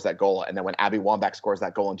Donovan scores that goal. And then when Abby Wambach scores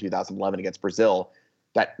that goal in 2011 against Brazil,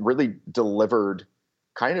 that really delivered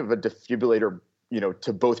kind of a defibrillator, you know,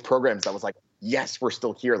 to both programs that was like, yes, we're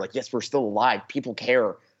still here. Like, yes, we're still alive. People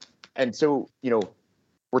care. And so, you know,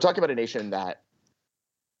 we're talking about a nation that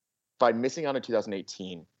by missing out in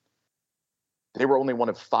 2018, they were only one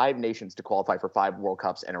of 5 nations to qualify for 5 World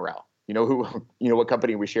Cups in a row. You know what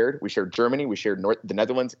company we shared? We shared Germany. We shared the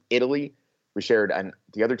Netherlands, Italy. We shared, and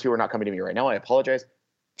the other 2 are not coming to me right now. I apologize.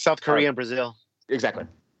 South Korea and Brazil. Exactly.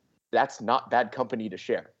 That's not bad company to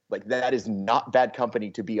share. Like, that is not bad company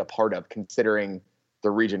to be a part of, considering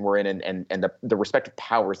the region we're in and the respective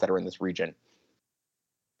powers that are in this region.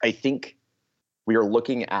 I think we are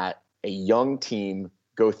looking at a young team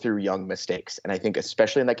go through young mistakes. And I think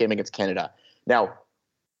especially in that game against Canada. Now,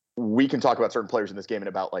 we can talk about certain players in this game and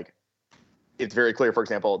about, like, it's very clear, for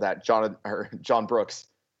example, that John Brooks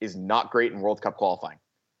is not great in World Cup qualifying.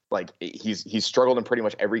 Like, he's struggled in pretty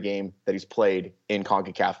much every game that he's played in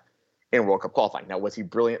CONCACAF in World Cup qualifying. Now, was he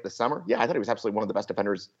brilliant this summer? Yeah, I thought he was absolutely one of the best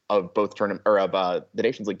defenders of both tournament or of the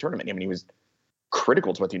Nations League tournament. I mean, he was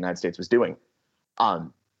critical to what the United States was doing.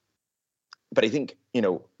 But I think, you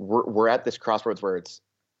know, we're at this crossroads where it's,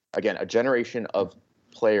 again, a generation of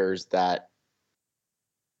players that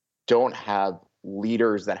don't have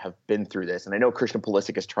leaders that have been through this. And I know Christian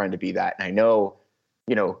Pulisic is trying to be that. And I know,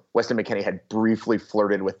 Weston McKennie had briefly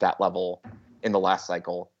flirted with that level in the last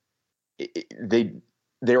cycle. They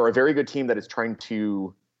are a very good team that is trying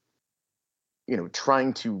to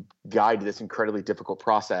guide this incredibly difficult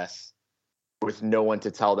process with no one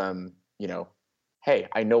to tell them, hey,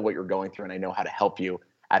 I know what you're going through and I know how to help you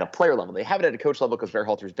at a player level. They have it at a coach level because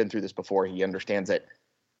Verhalter's been through this before. He understands it,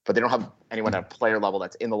 but they don't have anyone at a player level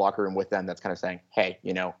that's in the locker room with them that's kind of saying, hey,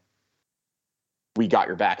 we got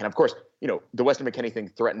your back. And of course, the Weston McKennie thing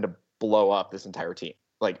threatened to blow up this entire team.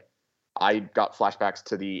 Like, I got flashbacks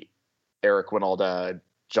to the Eric Winalda,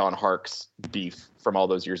 John Harkes beef from all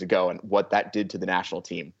those years ago and what that did to the national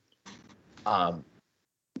team. But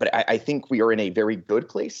I think we are in a very good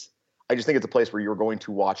place. I just think it's a place where you're going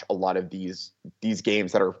to watch a lot of these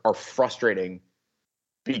games that are frustrating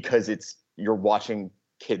because you're watching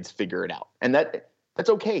kids figure it out. And that's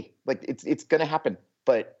okay. Like, it's going to happen.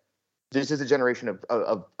 But this is a generation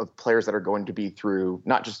of players that are going to be through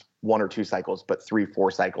not just 1 or 2 cycles, but 3,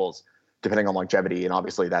 4 cycles, depending on longevity. And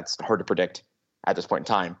obviously that's hard to predict at this point in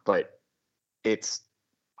time, but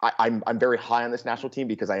I'm very high on this national team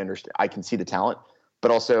because I can see the talent, but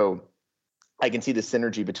also I can see the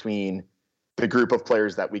synergy between the group of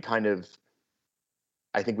players that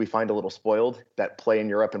I think we find a little spoiled, that play in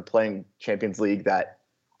Europe and playing Champions League, that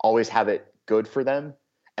always have it good for them,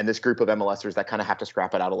 and this group of MLSers that kind of have to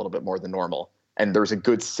scrap it out a little bit more than normal. And there's a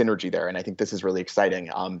good synergy there, and I think this is really exciting.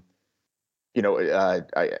 I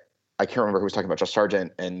can't remember who was talking about Josh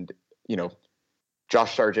Sargent, and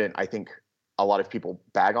Josh Sargent, I think a lot of people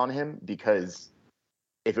bag on him because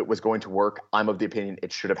if it was going to work, I'm of the opinion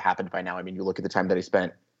it should have happened by now. I mean, you look at the time that he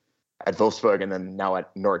spent at Wolfsburg and then now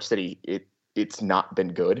at Norwich City, it's not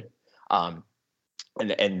been good. And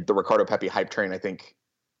the Ricardo Pepi hype train, I think,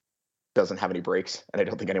 doesn't have any brakes, and I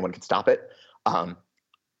don't think anyone can stop it. But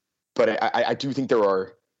I do think there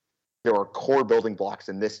are core building blocks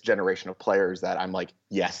in this generation of players that I'm like,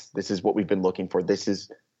 yes, this is what we've been looking for. This is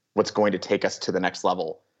what's going to take us to the next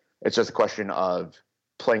level. It's just a question of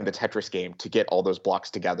playing the Tetris game to get all those blocks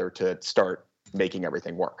together to start making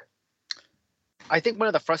everything work. I think one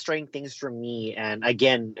of the frustrating things for me, and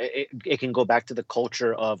again, it can go back to the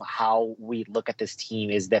culture of how we look at this team,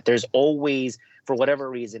 is that there's always, for whatever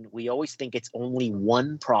reason, we always think it's only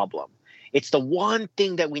one problem. It's the one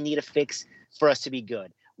thing that we need to fix for us to be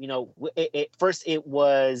good. First it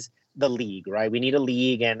was the league, right? We need a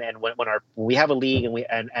league, and when we have a league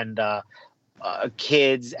and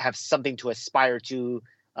kids have something to aspire to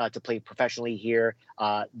play professionally here,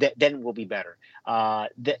 then we'll be better.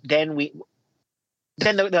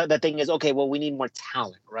 Then the thing is, okay, well, we need more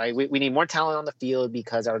talent, right? We need more talent on the field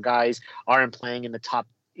because our guys aren't playing in the top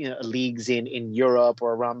leagues in Europe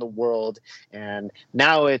or around the world. And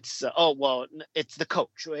now it's, it's the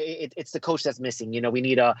coach. It's the coach that's missing. We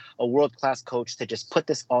need a world-class coach to just put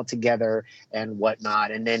this all together and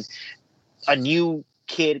whatnot. And then a new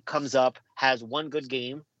kid comes up, has one good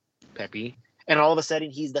game, Pepi, and all of a sudden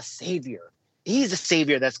he's the savior. He's the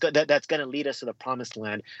savior that's going to lead us to the promised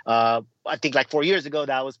land. I think like 4 years ago,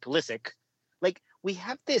 that was Pulisic. Like, we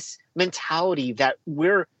have this mentality that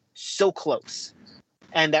we're so close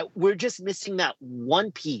and that we're just missing that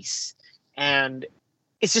one piece. And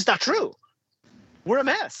it's just not true. We're a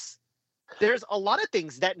mess. There's a lot of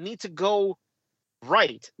things that need to go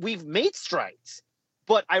right. We've made strides,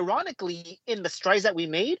 but ironically, in the strides that we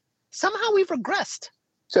made, somehow we've regressed.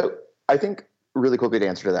 So I think, really quickly, to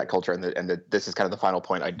answer to that culture, this is kind of the final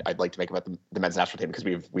point I'd like to make about the men's national team,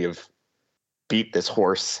 because we have beat this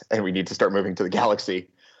horse and we need to start moving to the galaxy.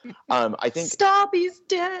 I think stop, he's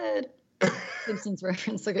dead. Simpsons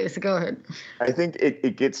reference. Okay, so go ahead. I think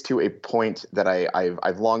it gets to a point that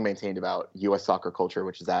I've long maintained about U.S. soccer culture,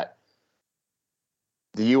 which is that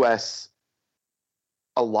the U.S.,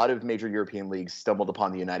 a lot of major European leagues stumbled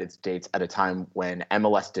upon the United States at a time when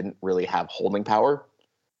MLS didn't really have holding power,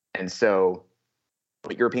 and so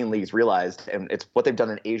what European leagues realized, and it's what they've done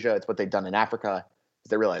in Asia, it's what they've done in Africa, is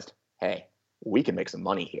they realized, hey, we can make some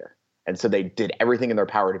money here. And so they did everything in their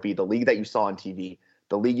power to be the league that you saw on TV,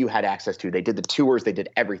 the league you had access to. They did the tours, they did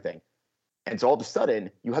everything. And so all of a sudden,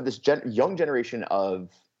 you have this young generation of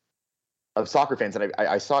soccer fans, and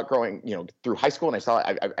I saw it growing, through high school, and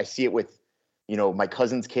I see it with, my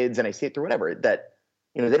cousin's kids, and I see it through whatever, that,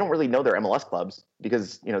 they don't really know their MLS clubs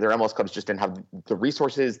because, their MLS clubs just didn't have the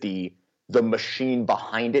resources, the machine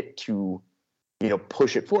behind it to,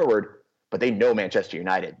 push it forward. But they know Manchester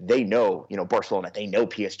United, they know, Barcelona, they know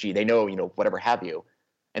PSG, they know, whatever have you.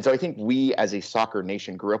 And so I think we as a soccer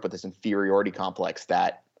nation grew up with this inferiority complex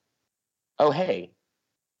that, oh, hey,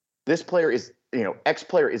 this player is, X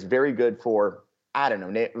player is very good for I don't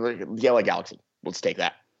know, the LA Galaxy. Let's take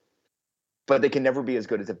that. But they can never be as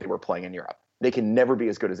good as if they were playing in Europe. They can never be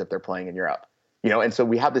as good as if they're playing in Europe. And so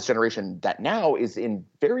we have this generation that now is in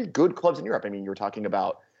very good clubs in Europe. I mean, you're talking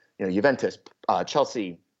about, Juventus,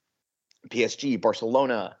 Chelsea, PSG,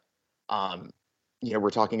 Barcelona. We're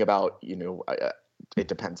talking about, it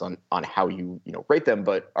depends on how you, rate them,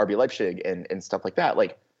 but RB Leipzig and stuff like that.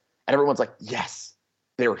 Like, and everyone's like, yes,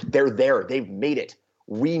 they're there. They've made it.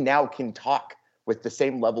 We now can talk with the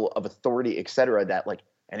same level of authority, et cetera, that like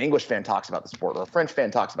an English fan talks about the sport or a French fan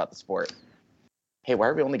talks about the sport. Hey, why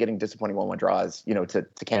are we only getting disappointing 1-1 draws, to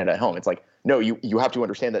Canada at home? It's like, no, you have to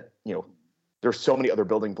understand that, there's so many other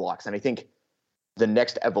building blocks. And I think the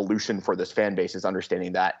next evolution for this fan base is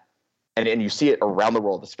understanding that. And you see it around the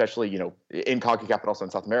world, especially, in CONCACAF, but also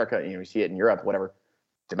in South America, you see it in Europe, whatever.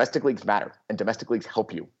 Domestic leagues matter and domestic leagues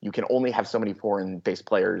help you. You can only have so many foreign-based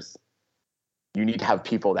players. You need to have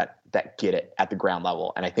people that get it at the ground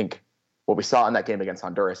level. And I think what we saw in that game against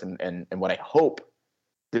Honduras and what I hope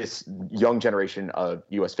this young generation of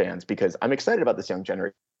U.S. fans, because I'm excited about this young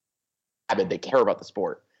generation, they care about the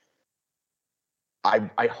sport.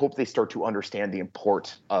 I hope they start to understand the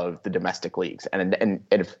import of the domestic leagues. And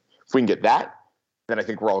if we can get that, then I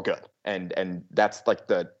think we're all good. And that's like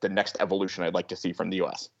the next evolution I'd like to see from the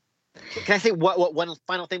U.S. Can I say one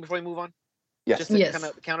final thing before we move on? Yes. Just to kind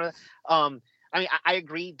of counter that. I mean, I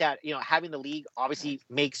agree that, having the league obviously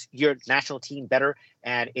makes your national team better,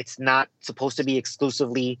 and it's not supposed to be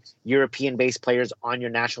exclusively European-based players on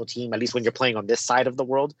your national team, at least when you're playing on this side of the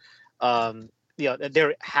world.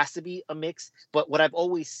 There has to be a mix. But what I've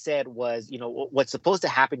always said was, what's supposed to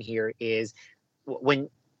happen here is when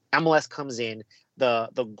MLS comes in, the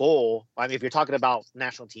goal, I mean, if you're talking about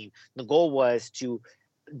national team, the goal was to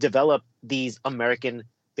develop these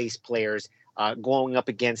American-based players going up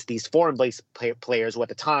against these foreign-based players who at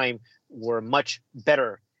the time were much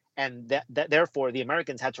better. And that therefore, the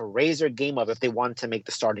Americans had to raise their game up if they wanted to make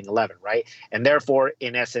the starting 11, right? And therefore,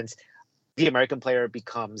 in essence, the American player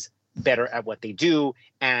becomes better at what they do,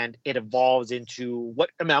 and it evolves into what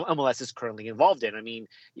MLS is currently involved in. I mean,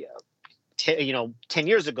 10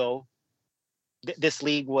 years ago, this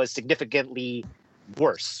league was significantly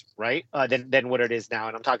worse, right, than what it is now.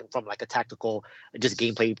 And I'm talking from like a tactical, just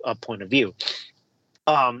gameplay point of view.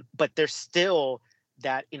 But there's still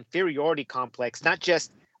that inferiority complex, not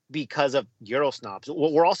just because of Euro snobs.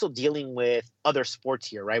 We're also dealing with other sports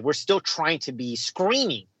here, right? We're still trying to be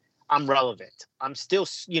screaming, I'm relevant. I'm still,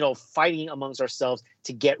 fighting amongst ourselves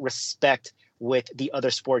to get respect with the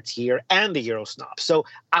other sports here and the Euro snobs. So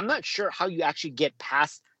I'm not sure how you actually get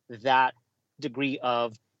past that degree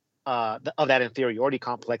of that inferiority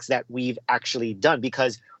complex that we've actually done.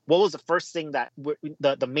 Because what was the first thing that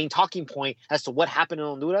the main talking point as to what happened in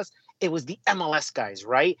Honduras? It was the MLS guys,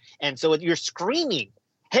 right? And so you're screaming,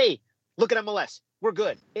 hey, look at MLS. We're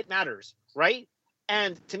good. It matters, right?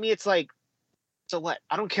 And to me, it's like, so what?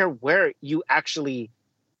 I don't care where you actually,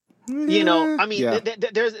 I mean,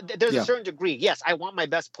 there's a certain degree. Yes, I want my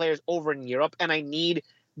best players over in Europe, and I need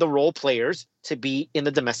the role players to be in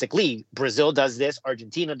the domestic league. Brazil does this,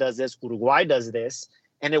 Argentina does this, Uruguay does this,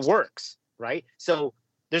 and it works, right? So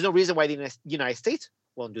there's no reason why the United States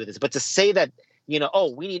won't do this. But to say that, we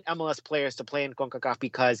need MLS players to play in CONCACAF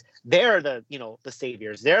because they're the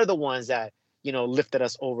saviors. They're the ones that, lifted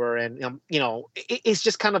us over. And, it's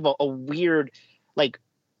just kind of a weird, like,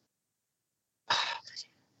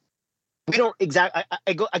 we don't exactly,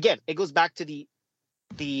 it goes back to the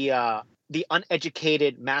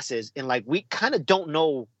uneducated masses, and like, we kind of don't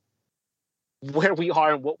know where we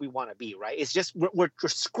are and what we want to be, right? It's just, we're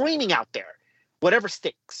screaming out there, whatever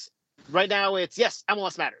sticks. Right now it's, yes,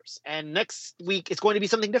 MLS matters. And next week it's going to be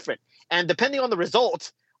something different. And depending on the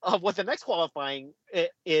result of what the next qualifying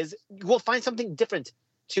is, we'll find something different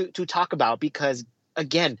to talk about, because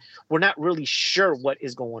again, we're not really sure what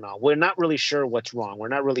is going on. We're not really sure what's wrong. We're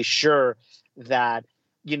not really sure that,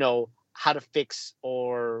 how to fix,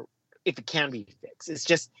 or if it can be fixed. It's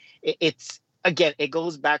just, again, it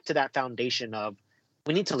goes back to that foundation of,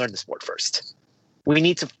 we need to learn the sport first. We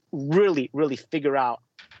need to really, really figure out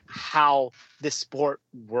how this sport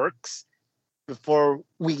works before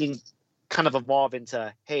we can kind of evolve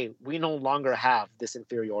into, hey, we no longer have this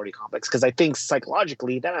inferiority complex. Because I think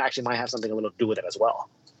psychologically that actually might have something a little to do with it as well.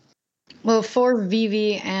 Well, for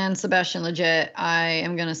Vivi and Sebastian Lletget, I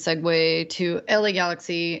am going to segue to LA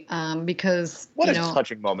Galaxy because, what a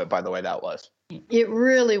touching moment, by the way, that was. It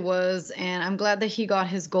really was, and I'm glad that he got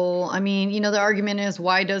his goal. I mean, the argument is,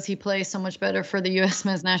 why does he play so much better for the U.S.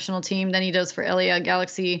 men's national team than he does for LA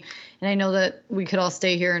Galaxy? And I know that we could all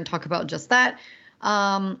stay here and talk about just that.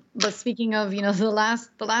 But speaking of, the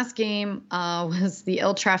last game was the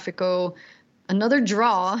El Tráfico, another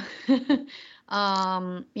draw.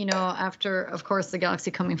 After, of course, the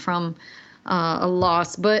Galaxy coming from a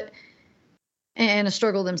loss, and a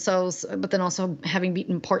struggle themselves, but then also having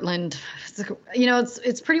beaten Portland.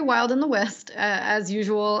 It's pretty wild in the West as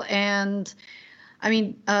usual. And I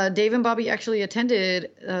mean, Dave and Bobby actually attended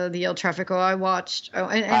the El Tráfico. I watched,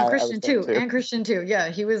 and Christian too. And Christian too. Yeah,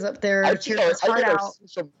 he was up there cheering his heart out.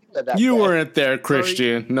 You weren't there,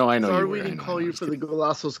 Christian. No, I know you Sorry, were. we didn't call you for the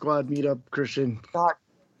Golazo Squad meetup, Christian. God.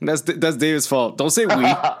 That's David's fault. Don't say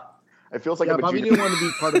we. It feels like Bobby didn't want to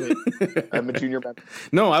be part of it. I'm a junior member.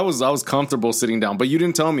 No, I was comfortable sitting down, but you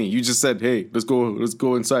didn't tell me. You just said, "Hey, let's go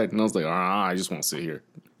inside," and I was like, I just want to sit here.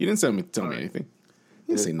 You didn't tell me anything.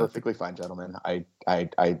 You didn't say nothing. Perfectly fine, gentlemen. I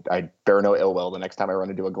bear no ill will. The next time I run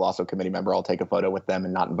into a Golazo committee member, I'll take a photo with them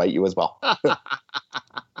and not invite you as well.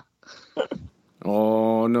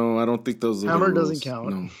 Oh no, I don't think those. Hammer doesn't count.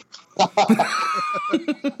 No.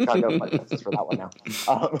 Gotta go find justice for that one now.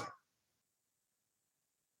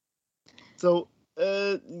 So,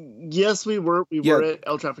 yes, we were at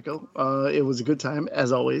El Tráfico. It was a good time,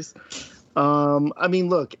 as always. I mean,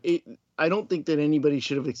 look, I don't think that anybody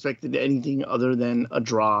should have expected anything other than a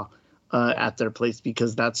draw at their place,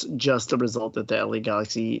 because that's just a result that the LA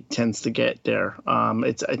Galaxy tends to get there.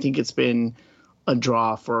 I think it's been a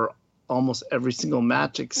draw for almost every single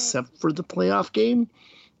match except for the playoff game,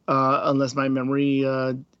 unless my memory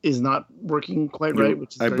is not working quite right.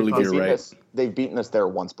 Which is I believe you're right. They've beaten us there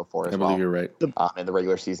once before as well. I believe you're right. In the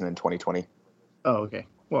regular season in 2020. Oh, okay.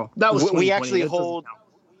 Well, that was we actually hold.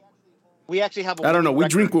 We actually have. I don't know. We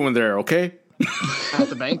drink when we're there. Okay. At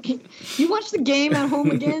the bank. You watched the game at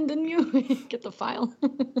home again, didn't you? Get the file.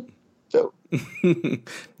 So.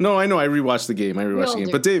 No, I know. I rewatched the game.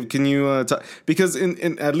 But Dave, can you talk? Because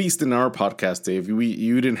in at least in our podcast, Dave,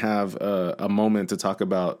 you didn't have a moment to talk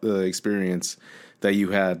about the experience that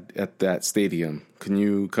you had at that stadium. Can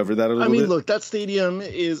you cover that a little bit? I mean, look, that stadium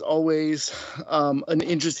is always an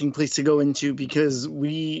interesting place to go into, because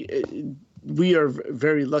we are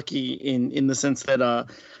very lucky in the sense that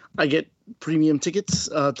I get premium tickets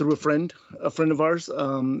through a friend of ours.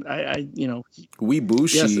 We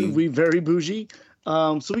bougie. Yes, we very bougie.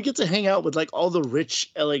 So we get to hang out with like all the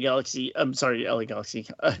rich LA Galaxy. I'm sorry, LA Galaxy.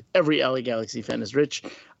 Every LA Galaxy fan is rich.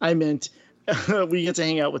 I meant we get to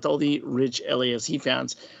hang out with all the rich LAFC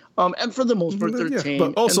fans. And for the most part, they're tame.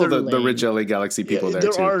 But also the rich LA Galaxy people there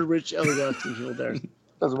too. There are rich LA Galaxy people there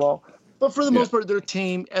as well. But for the most part, they're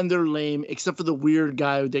tame and they're lame, except for the weird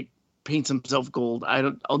guy that paints himself gold.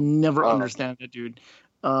 I'll never understand that dude.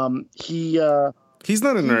 He's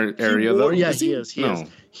not in our area though. Yeah, he is. He is.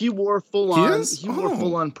 He wore full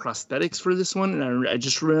on prosthetics for this one, and I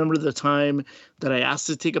just remember the time that I asked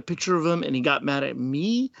to take a picture of him, and he got mad at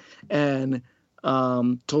me and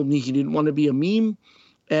told me he didn't want to be a meme,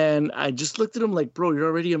 and I just looked at him like, bro, you're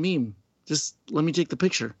already a meme. Just let me take the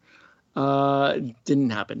picture. It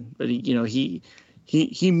didn't happen, but he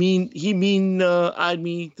eyed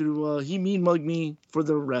me through. He mean mugged me for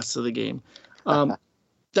the rest of the game.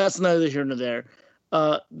 That's neither here nor there.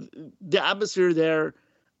 The atmosphere there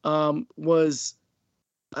was.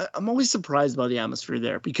 I'm always surprised by the atmosphere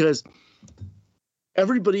there, because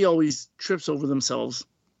everybody always trips over themselves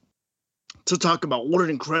to talk about what an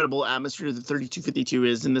incredible atmosphere the 3252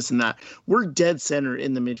 is and this and that. We're dead center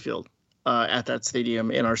in the midfield at that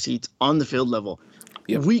stadium in our seats on the field level.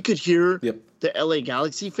 Yep. We could hear the LA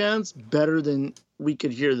Galaxy fans better than we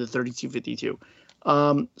could hear the 3252.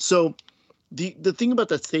 So the thing about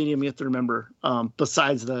that stadium you have to remember,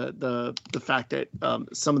 besides the fact that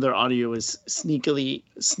some of their audio is sneakily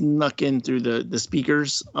snuck in through the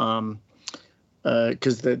speakers,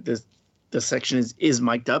 because the section is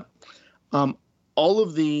mic'd up. All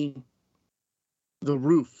of the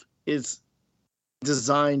roof is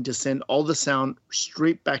designed to send all the sound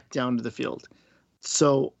straight back down to the field.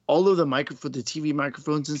 So all of the TV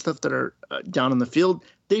microphones and stuff that are down in the field,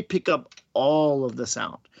 they pick up all of the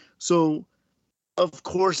sound. So of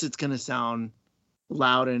course it's going to sound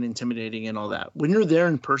loud and intimidating and all that. When you're there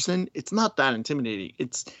in person, it's not that intimidating.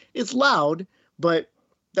 It's loud, but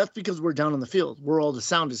that's because we're down on the field where all the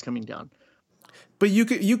sound is coming down. But you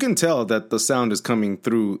can tell that the sound is coming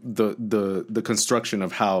through the construction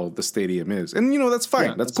of how the stadium is, and that's fine.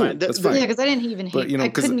 Yeah, that's cool. fine. That's fine. Yeah, because I didn't even hate. But, I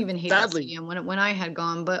couldn't even hate that stadium when I had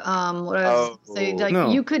gone. But what I was saying,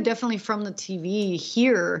 you could definitely from the TV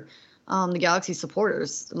hear the Galaxy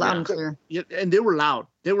supporters loud and clear. Yeah, and they were loud.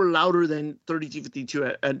 They were louder than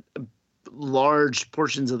 3252 at large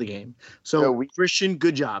portions of the game. So Christian,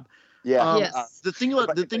 good job. Yeah. Yes. The thing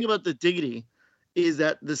about the Diggity is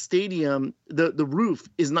that the stadium, the roof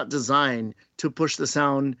is not designed to push the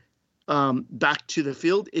sound back to the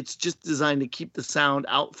field. It's just designed to keep the sound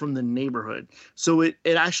out from the neighborhood. So it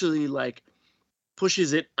actually like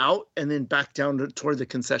pushes it out and then back down toward the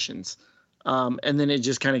concessions. And then it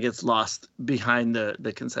just kind of gets lost behind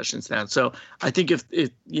the concession stand. So I think if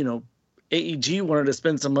AEG wanted to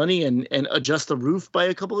spend some money and adjust the roof by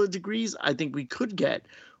a couple of degrees, I think we could get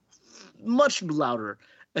much louder.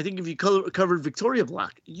 I think if you covered Victoria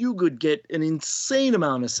Black, you could get an insane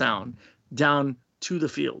amount of sound down to the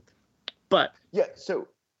field. But yeah, so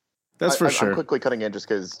that's for sure. I'm quickly cutting in just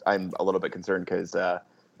because I'm a little bit concerned because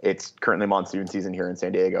it's currently monsoon season here in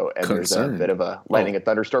San Diego, and there's a bit of a lightning and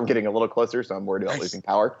thunderstorm getting a little closer, so I'm worried about losing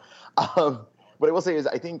power. What I will say is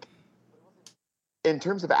I think in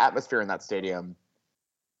terms of atmosphere in that stadium,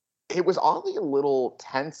 it was oddly a little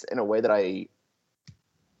tense in a way that I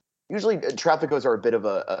usually Trafficos are a bit of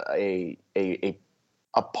a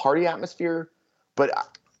party atmosphere, but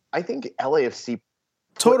I think LAFC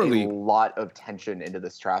put a lot of tension into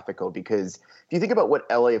this Traffico because if you think about what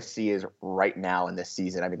LAFC is right now in this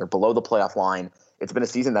season, I mean, they're below the playoff line. It's been a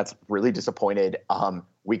season that's really disappointed.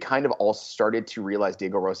 We kind of all started to realize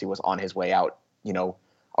Diego Rossi was on his way out,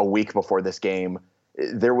 a week before this game.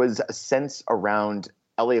 There was a sense around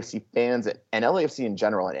LAFC fans and LAFC in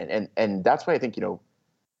general. And that's why I think,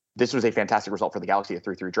 this was a fantastic result for the Galaxy, a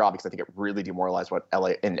 3-3 draw, because I think it really demoralized what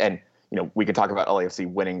LA and we could talk about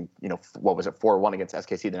LAFC winning, what was it, 4-1 against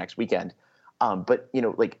SKC the next weekend. But it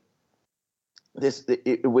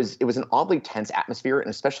was an oddly tense atmosphere, and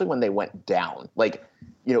especially when they went down,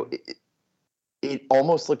 it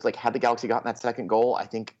almost looked like had the Galaxy gotten that second goal, I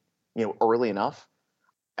think, early enough,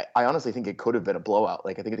 I honestly think it could have been a blowout.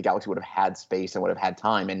 I think the Galaxy would have had space and would have had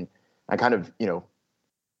time. And I kind of,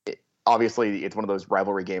 obviously it's one of those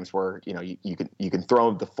rivalry games where, you can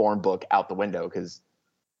throw the form book out the window because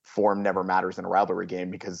form never matters in a rivalry game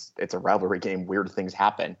because it's a rivalry game. Weird things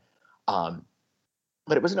happen. But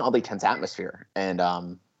it was an oddly tense atmosphere. And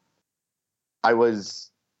I was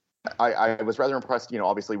rather impressed,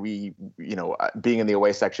 obviously we, being in the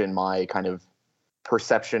away section, my kind of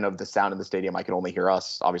perception of the sound in the stadium, I could only hear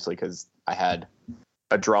us, obviously, because I had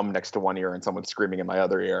a drum next to one ear and someone screaming in my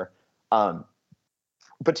other ear. But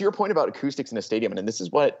to your point about acoustics in a stadium, and this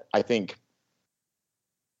is what I think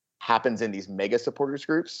happens in these mega supporters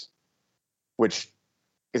groups, which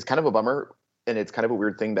is kind of a bummer, and it's kind of a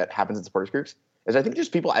weird thing that happens in supporters groups, is I think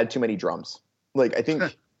just people add too many drums. I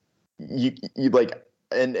think you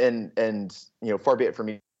far be it from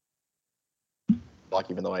me,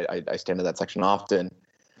 even though I stand in that section often.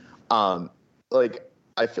 I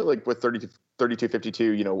feel like with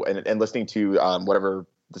 3252, and listening to whatever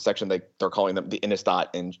the section they're calling them, the Innistat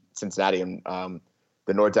in Cincinnati and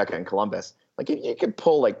the Nordecke in Columbus, you could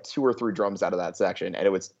pull 2 or 3 drums out of that section and it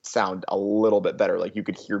would sound a little bit better. You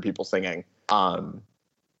could hear people singing.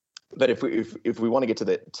 But if we want to get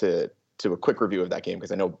to a quick review of that game,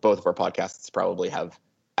 because I know both of our podcasts probably have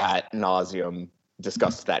ad nauseum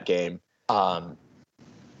discussed that game. I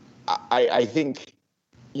think,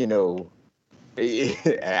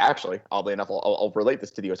 actually, oddly enough, I'll relate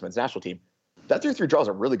this to the U.S. men's national team. That 3-3 draw is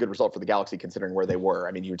a really good result for the Galaxy considering where they were.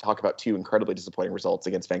 I mean, you talk about 2 incredibly disappointing results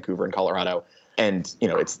against Vancouver and Colorado, and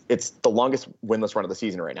it's the longest winless run of the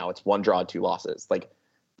season right now. It's 1 draw, 2 losses.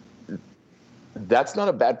 That's not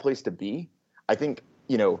a bad place to be. I think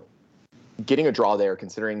getting a draw there,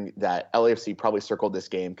 considering that LAFC probably circled this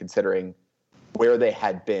game, considering where they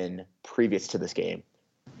had been previous to this game,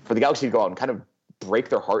 for the Galaxy to go out and kind of break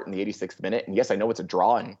their heart in the 86th minute. And yes, I know it's a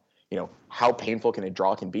draw, and how painful can a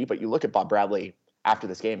draw can be, but you look at Bob Bradley after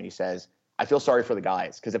this game and he says, I feel sorry for the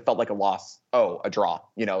guys because it felt like a loss. Oh, a draw,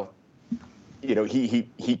 he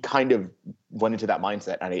kind of went into that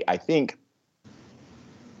mindset. And I think,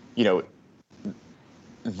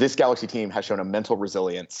 this Galaxy team has shown a mental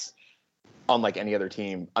resilience unlike any other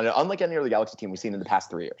team, unlike any other Galaxy team we've seen in the past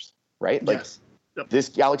 3 years, right? Yes. Yep. This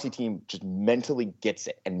Galaxy team just mentally gets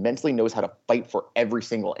it and mentally knows how to fight for every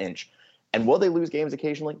single inch. And will they lose games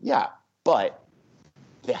occasionally? Yeah, but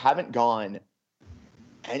they haven't gone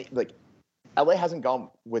LA hasn't gone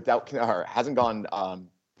without a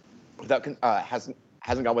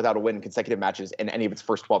win in consecutive matches in any of its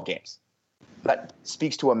first 12 games. That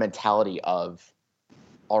speaks to a mentality of,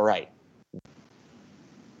 all right,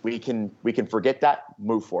 we can forget that,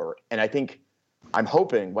 move forward. And I'm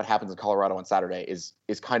hoping what happens in Colorado on Saturday is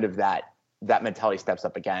kind of that mentality steps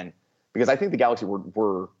up again, because I think the Galaxy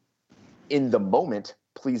were in the moment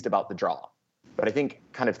pleased about the draw. But I think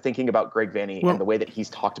kind of thinking about Greg Vanney and the way that he's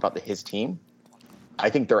talked about his team, I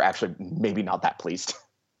think they're actually maybe not that pleased.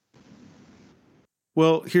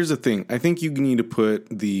 Well, here's the thing. I think you need to put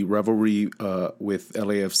the rivalry with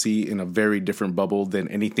LAFC in a very different bubble than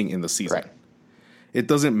anything in the season. Right. It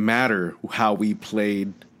doesn't matter how we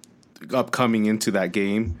played upcoming into that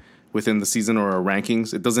game within the season or our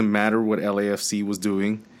rankings. It doesn't matter what LAFC was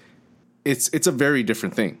doing. It's a very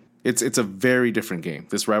different thing. It's a very different game.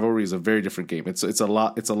 This rivalry is a very different game. It's a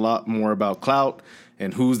lot more about clout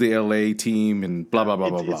and who's the LA team and blah blah blah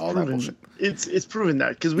blah blah all that bullshit. It's proven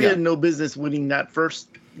that because we had no business winning that first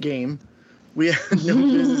game. We had no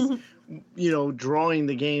business, drawing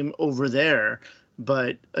the game over there.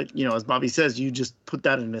 But as Bobby says, you just put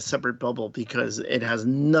that in a separate bubble because it has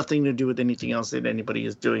nothing to do with anything else that anybody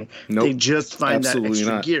is doing. Nope, they just find that extra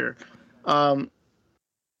not. gear.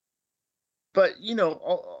 But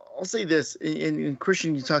I'll say this, and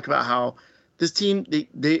Christian, you talk about how this team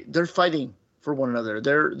they're fighting for one another.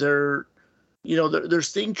 They're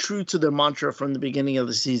staying true to their mantra from the beginning of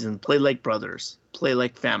the season: play like brothers, play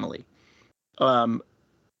like family. At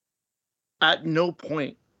no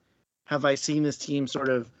point have I seen this team sort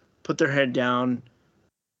of put their head down,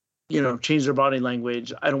 change their body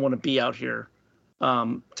language. I don't want to be out here,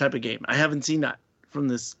 type of game. I haven't seen that from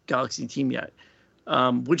this Galaxy team yet.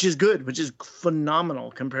 Which is good, which is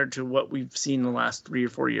phenomenal compared to what we've seen in the last 3 or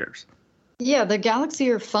 4 years. Yeah, the Galaxy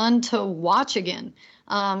are fun to watch again.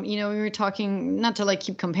 We were talking, not to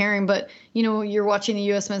keep comparing, but you're watching the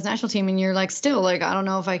U.S. men's national team and you're still I don't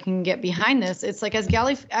know if I can get behind this. It's as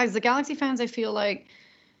the Galaxy fans, I feel like,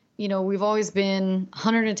 we've always been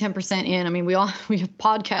 110% in. I mean, we have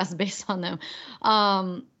podcasts based on them,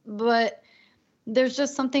 but there's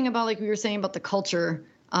just something about we were saying about the culture.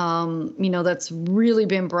 That's really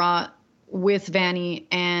been brought with Vanny,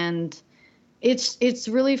 and it's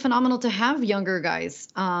really phenomenal to have younger guys,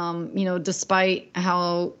 despite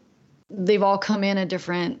how they've all come in at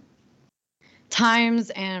different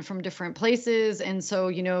times and from different places. And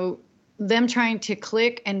so, them trying to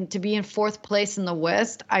click and to be in fourth place in the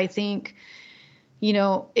West, I think,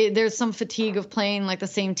 there's some fatigue of playing the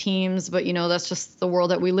same teams, but, that's just the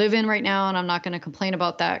world that we live in right now. And I'm not going to complain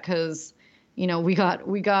about that because we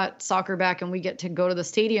got soccer back and we get to go to the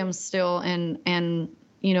stadium still. And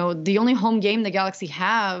the only home game the Galaxy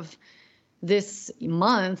have this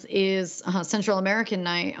month is Central American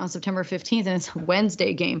night on September 15th, and it's a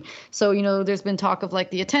Wednesday game. So, there's been talk of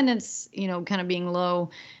the attendance, kind of being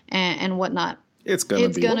low and whatnot. It's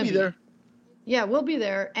going to be. We'll be there. Yeah, we'll be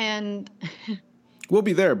there. And we'll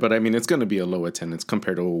be there, but I mean, it's going to be a low attendance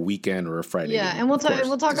compared to a weekend or a Friday. Yeah, game, and we'll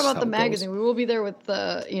talk about the magazine. Goes. We will be there with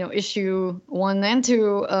the issue 1 and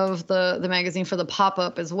 2 of the magazine for the pop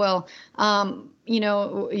up as well.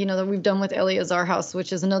 That we've done with Elia Zarhouse,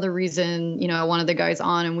 which is another reason I wanted the guys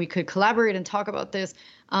on and we could collaborate and talk about this.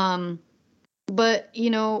 But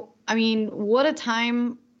what a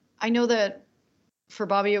time! I know that for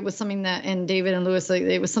Bobby, it was something that, and David and Lewis,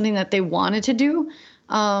 it was something that they wanted to do.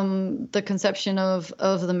 The conception of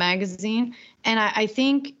the magazine. And I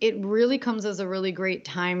think it really comes as a really great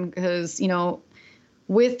time because,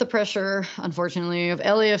 with the pressure, unfortunately, of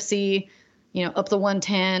LAFC, up the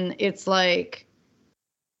 110, it's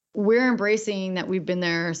we're embracing that we've been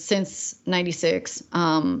there since 96.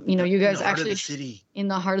 You guys actually in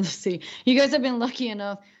the heart of the city, you guys have been lucky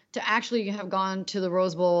enough to actually have gone to the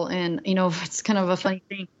Rose Bowl, and it's kind of a funny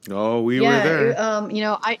thing. Oh, we were there.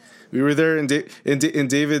 We were there in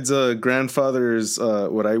David's grandfather's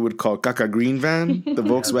what I would call caca green van, the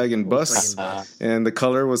Volkswagen bus, and the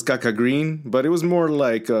color was caca green, but it was more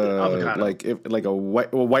like a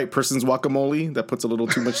white person's guacamole that puts a little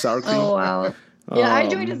too much sour cream. Oh wow. Yeah, I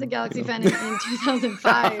joined as a Galaxy fan in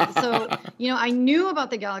 2005. So, I knew about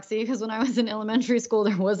the Galaxy because when I was in elementary school,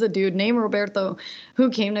 there was a dude named Roberto who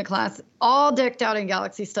came to class all decked out in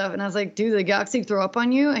Galaxy stuff. And I was like, dude, the Galaxy throw up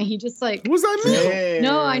on you? And he just was that me?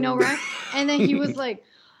 No, I know, right? And then he was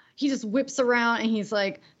he just whips around and he's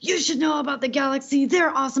like, you should know about the Galaxy.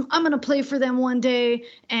 They're awesome. I'm going to play for them one day.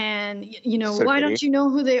 And, why don't you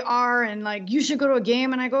know who they are? And you should go to a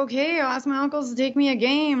game. And I go, okay, I'll ask my uncles to take me a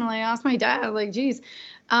game. Ask my dad, geez.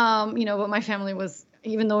 But my family was,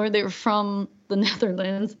 even though they were from the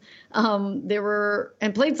Netherlands, they were,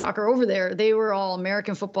 and played soccer over there. They were all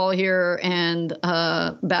American football here and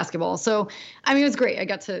basketball. So, it was great. I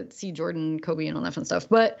got to see Jordan, Kobe, and all that fun stuff.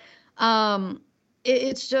 But,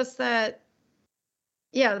 it's just that,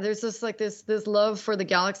 yeah, there's just this love for the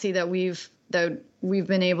Galaxy that we've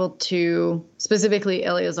been able to, specifically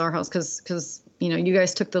Elia Zarhouse, because you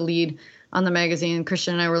guys took the lead on the magazine.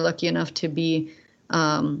 Christian and I were lucky enough to be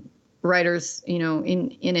writers,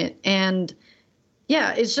 in it. And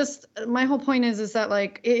yeah, it's just, my whole point is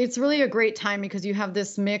that it's really a great time because you have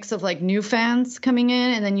this mix of new fans coming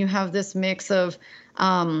in, and then you have this mix of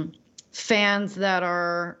fans that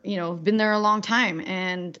are, been there a long time.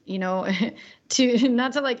 And, to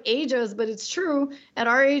not to like age us, but it's true. At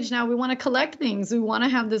our age now, we want to collect things. We want to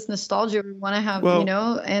have this nostalgia. We want to have,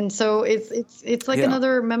 and so it's like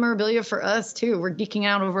another memorabilia for us too. We're geeking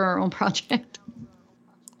out over our own project.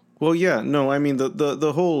 Well, yeah, no, I mean,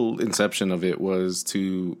 the whole inception of it was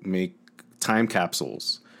to make time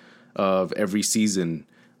capsules of every season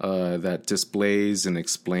that displays and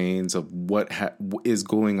explains of what is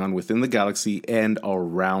going on within the galaxy and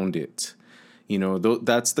around it.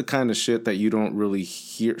 That's the kind of shit that you don't really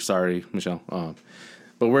hear. Sorry, Michelle,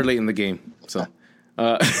 but we're late in the game, so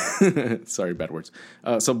sorry, bad words.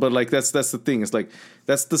 But like that's the thing. It's like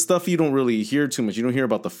that's the stuff you don't really hear too much. You don't hear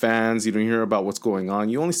about the fans. You don't hear about what's going on.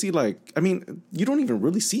 You only see you don't even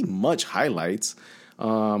really see much highlights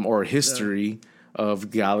or history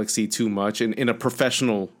of Galaxy too much in a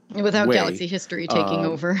professional without way. Galaxy history taking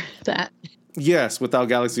over that. Yes, without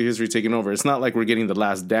Galaxy history taking over. It's not like we're getting the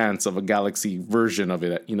Last Dance of a Galaxy version of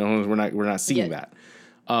it. We're not seeing that.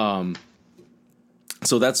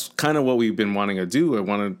 So that's kind of what we've been wanting to do. I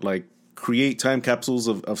want to create time capsules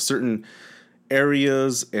of certain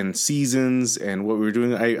areas and seasons and what we were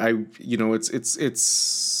doing. It's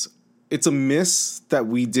a miss that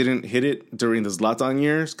we didn't hit it during the Zlatan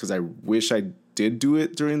years, because I wish I did do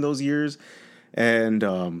it during those years. And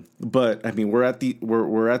but I mean, we're at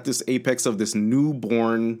this apex of this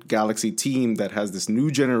newborn Galaxy team that has this new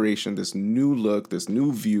generation, this new look, this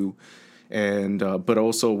new view, and but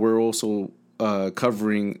also we're also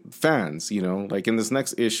covering fans. Like in this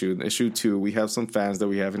next issue 2, we have some fans that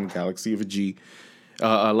we have in Galaxy of G,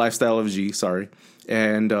 Lifestyle of G, sorry,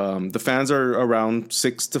 and the fans are around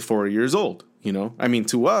 6 to 4 years old. I mean,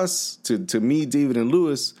 to us, to me, David and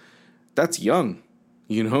Lewis, that's young.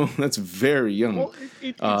 That's very young. Well,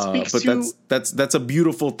 it speaks but to, that's a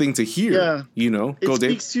beautiful thing to hear. Yeah. Go,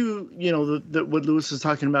 Dave. Speaks to what Lewis was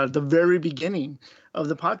talking about at the very beginning of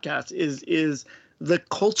the podcast is the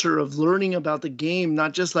culture of learning about the game,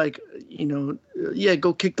 not just like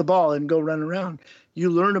go kick the ball and go run around. You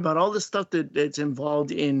learn about all the stuff that's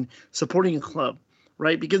involved in supporting a club,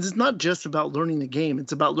 right? Because it's not just about learning the game;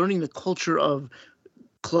 it's about learning the culture of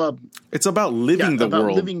club. It's about living the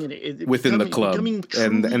world, living in it, within the club,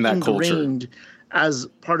 and that culture as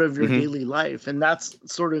part of your daily life. And that's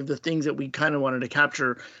sort of the things that we kind of wanted to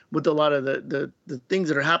capture with a lot of the things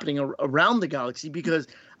that are happening around the galaxy. Because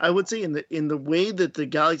I would say in the way that the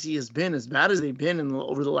galaxy has been, as bad as they've been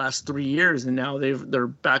over the last 3 years, and now they're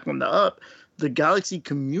back on the up, the galaxy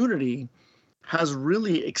community has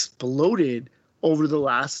really exploded over the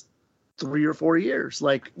last 3 or 4 years.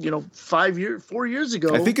 4 years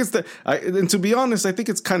ago. I think it's and to be honest, I think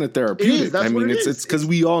it's kind of therapeutic. It's because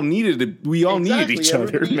we all needed it. We all needed each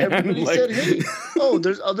other, man. Everybody said, "Hey,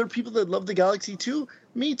 there's other people that love the galaxy too.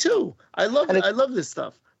 Me too. I love this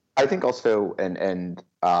stuff." I think also, and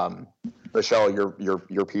Michelle,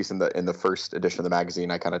 your piece in the first edition of the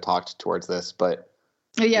magazine, I kind of talked towards this, but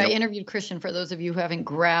I interviewed Christian for those of you who haven't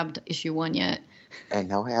grabbed issue 1 yet. And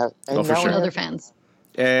now I have. For sure. Other fans.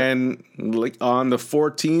 And on the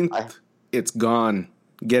 14th, it's gone.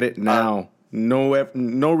 Get it now. No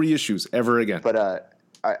reissues ever again. But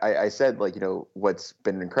I said, what's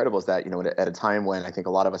been incredible is that, at a time when I think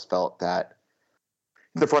a lot of us felt that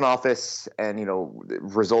the front office and,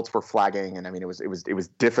 results were flagging. And I mean, it was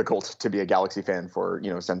difficult to be a Galaxy fan for,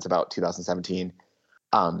 since about 2017.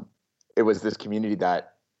 It was this community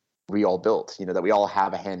that we all built, that we all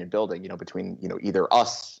have a hand in building, between, either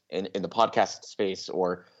us in the podcast space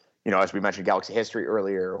or, as we mentioned, Galaxy history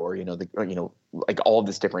earlier, or, like all of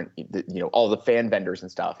this different, all the fan vendors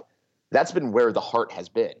and stuff. That's been where the heart has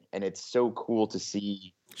been. And it's so cool to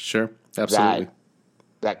see. Sure. Absolutely.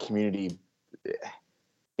 That community,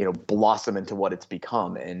 blossom into what it's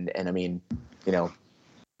become. And I mean,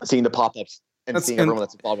 seeing the pop-ups and seeing everyone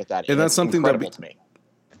that's involved with that. And that's something incredible to me.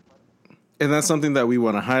 And that's something that we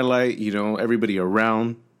want to highlight, everybody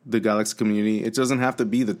around the Galaxy community. It doesn't have to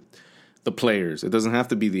be the players. It doesn't have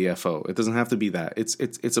to be the FO. It doesn't have to be that.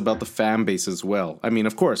 It's about the fan base as well. I mean,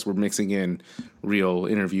 of course, we're mixing in real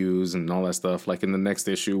interviews and all that stuff. Like in the next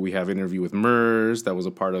issue, we have an interview with Mers. That was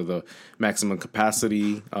a part of the Maximum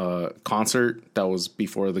Capacity concert that was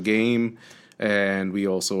before the game. And we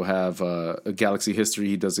also have a Galaxy History.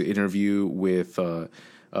 He does an interview with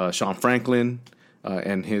Sean Franklin.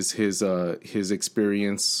 And his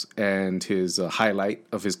experience and his highlight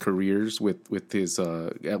of his careers with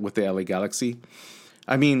the LA Galaxy.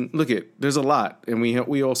 I mean, there's a lot, and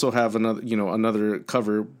we also have another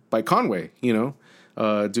cover by Conway,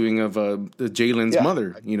 doing of Jalen's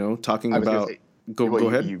mother, talking about. Go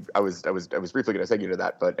ahead. I was briefly going to segue to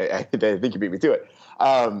that, but I think you beat me to it.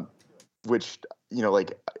 Which, you know,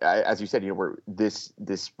 like as you said, you know, this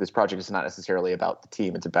project is not necessarily about the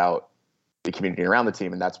team; it's about the community around the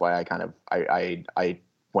team, and that's why I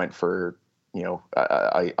went for, you know,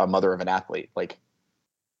 a mother of an athlete, like,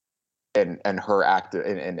 and her active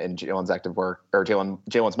and Jalen's active work, or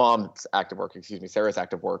Jalen's mom's active work, Sarah's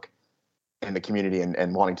active work in the community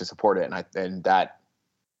and wanting to support it, and that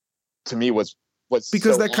to me was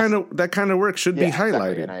because so that awesome. kind of work should be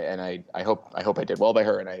highlighted. Exactly. And I hope I did well by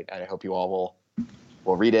her, and I hope you all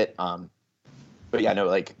will read it. But yeah, no,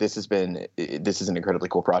 like this is an incredibly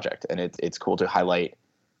cool project, and it's cool to highlight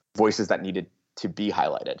voices that needed to be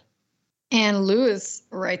highlighted. And Lewis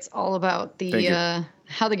writes all about the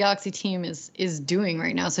how the Galaxy team is doing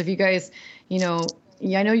right now. So if you guys, you know,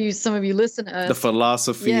 I know some of you listen to us. The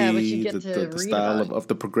philosophy, but you get the read style of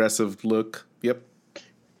the progressive look. Yep.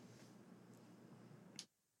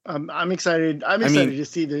 I'm excited. I'm excited to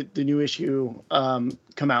see the new issue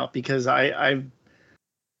come out, because I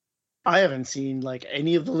haven't seen like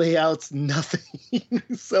any of the layouts, nothing.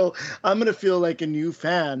 So I'm gonna feel like a new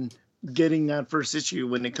fan getting that first issue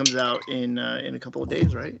when it comes out in a couple of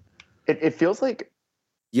days, right? It feels like,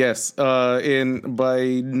 yes.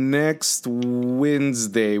 By next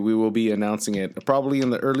Wednesday we will be announcing it. Probably in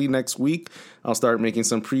the early next week, I'll start making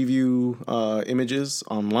some preview images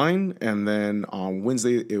online, and then on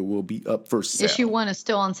Wednesday it will be up for sale. Issue 1 is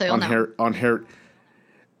still on sale now.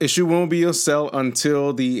 Issue won't be on sale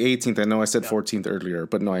until the 18th. I know I said 14th earlier,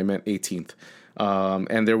 but no, I meant 18th.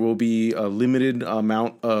 And there will be a limited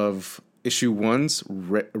amount of issue 1s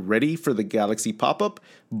ready for the Galaxy pop-up,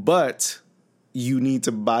 but you need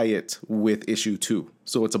to buy it with issue 2.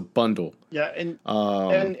 So it's a bundle. Yeah,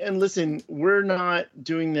 and listen, we're not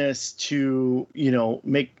doing this to, you know,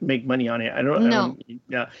 make money on it. I don't.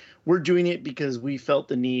 Yeah, we're doing it because we felt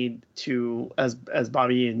the need to, as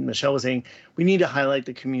Bobby and Michelle was saying, we need to highlight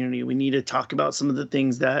the community. We need to talk about some of the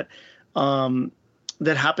things that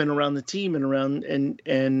that happen around the team and around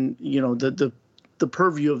and you know the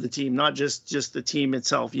purview of the team, not just the team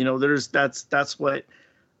itself. You know, that's what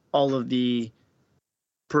all of the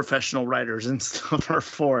professional writers and stuff are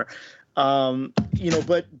for. You know,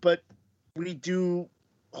 but we do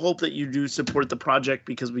hope that you do support the project,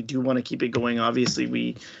 because we do want to keep it going. Obviously,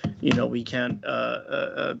 we can't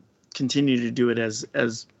continue to do it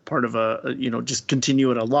as part of a you know, just continue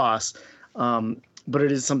at a loss. But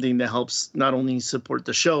it is something that helps not only support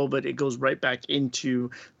the show, but it goes right back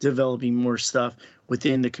into developing more stuff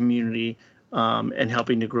within the community, and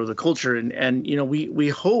helping to grow the culture. And you know, we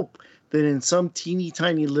hope that in some teeny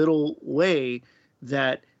tiny little way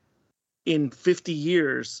that in 50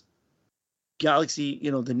 years, Galaxy,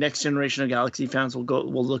 you know, the next generation of Galaxy fans will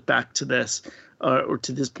look back to this or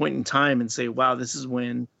to this point in time and say, wow, this is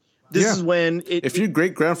when if your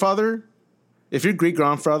great grandfather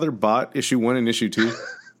bought issue 1 and issue 2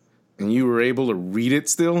 and you were able to read it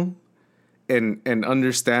still and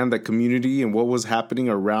understand the community and what was happening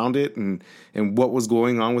around it and what was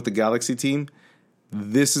going on with the Galaxy team,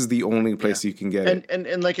 this is the only place you can get it.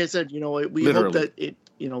 And like I said, you know, we hope that it,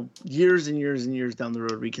 you know, years and years and years down the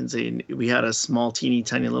road, we can say we had a small, teeny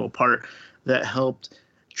tiny little part that helped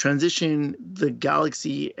transition the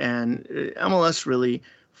Galaxy and MLS really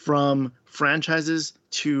from franchises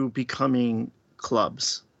to becoming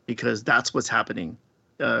clubs, because that's what's happening.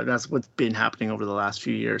 That's what's been happening over the last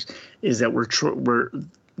few years, is that we're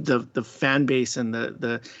the fan base and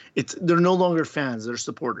they're no longer fans, they're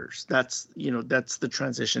supporters. That's the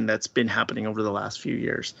transition that's been happening over the last few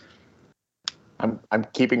years. I'm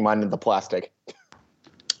keeping mine in the plastic.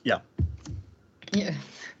 Yeah.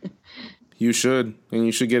 You should, and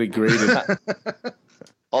you should get it graded.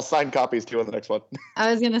 I'll sign copies too on the next one. I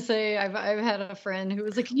was gonna say I've had a friend who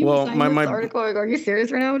was like, "Can you sign this article?" Like, are you serious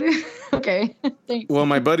right now, dude? Okay, thanks. Well,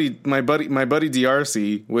 my buddy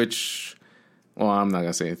DRC, which, well, I'm not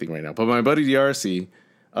gonna say anything right now, but my buddy DRC,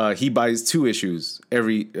 he buys 2 issues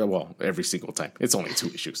every single time. It's only 2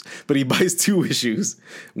 issues, but he buys 2 issues,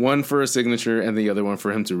 one for a signature and the other one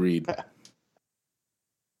for him to read.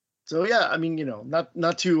 So yeah, I mean, you know,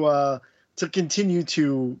 not to continue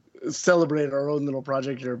to celebrate our own little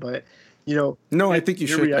project here, but you know, no, I think you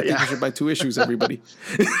should. I think you should buy 2 issues, everybody,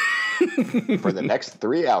 for the next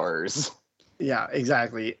 3 hours. Yeah,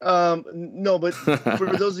 exactly. No, but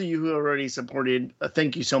for those of you who have already supported,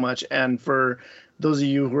 thank you so much. And for those of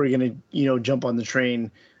you who are going to, you know, jump on the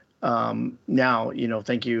train now, you know,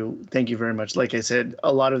 thank you very much. Like I said,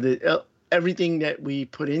 a lot of the everything that we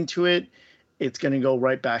put into it, it's going to go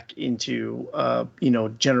right back into, you know,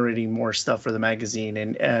 generating more stuff for the magazine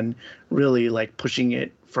and really like pushing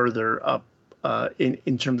it further up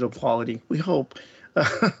in terms of quality. We hope.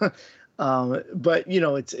 But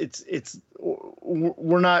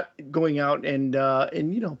we're not going out and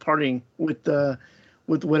partying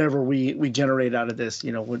with whatever we generate out of this,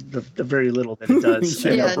 with the very little that it does.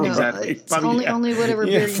 Yeah, no, exactly. it's only whatever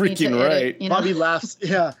beer you need to freaking edit, right. Bobby laughs.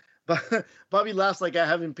 Yeah, Bobby laughs like I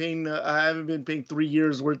haven't been paying 3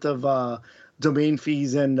 years worth of domain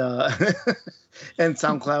fees and and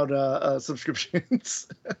SoundCloud subscriptions.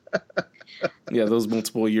 Yeah, those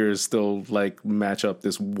multiple years still like match up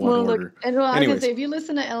this one order. Look, and I was gonna say, if you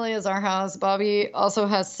listen to LA is Our House, Bobby also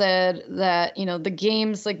has said that the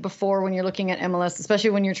games like before, when you're looking at MLS, especially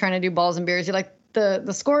when you're trying to do balls and beers, you like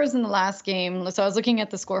the scores in the last game. So I was looking at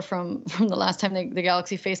the score from the last time the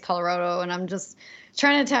Galaxy faced Colorado, and I'm just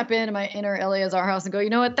trying to tap into my inner LA is Our House and go, you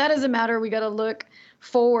know what, that doesn't matter. We got to look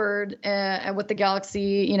forward at what the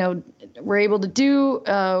Galaxy, we're able to do.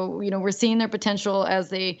 We're seeing their potential as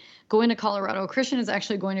they go into Colorado. Christian is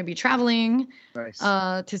actually going to be traveling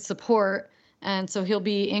to support. And so he'll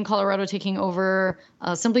be in Colorado taking over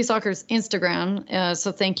Simply Soccer's Instagram.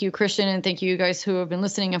 So thank you, Christian, and thank you guys who have been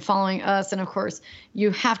listening and following us. And of course, you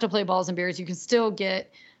have to play balls and beers. You can still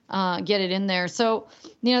get it in there. So,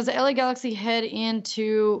 as the LA Galaxy head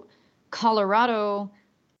into Colorado,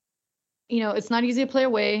 it's not easy to play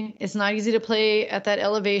away. It's not easy to play at that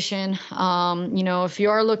elevation. If you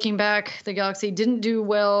are looking back, the Galaxy didn't do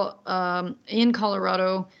well in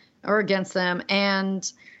Colorado or against them. And,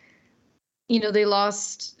 they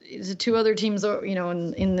lost to two other teams,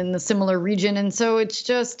 in the similar region. And so it's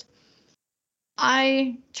just,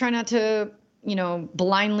 I try not to,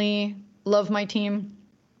 blindly love my team.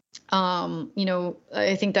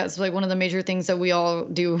 I think that's like one of the major things that we all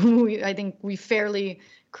do. I think we fairly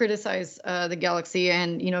criticize the Galaxy,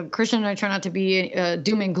 and Christian and I try not to be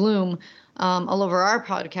doom and gloom all over our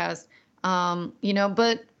podcast,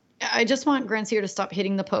 but I just want Grandsir to stop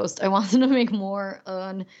hitting the post. I want them to make more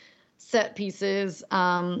on set pieces.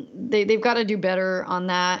 They've got to do better on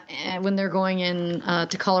that when they're going in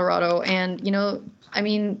to Colorado. And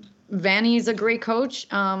Vanny's a great coach,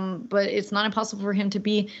 but it's not impossible for him to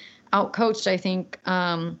be out-coached. I think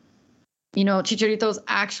Chicharito's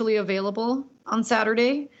actually available on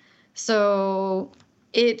Saturday. So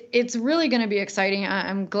it's really going to be exciting.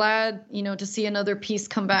 I'm glad, to see another piece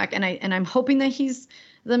come back, and I'm hoping that he's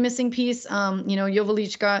the missing piece.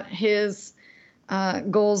 Joveljic got his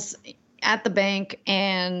goals at the bank,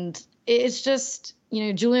 and it's just,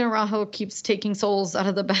 Julian Araujo keeps taking souls out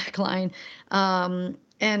of the back line.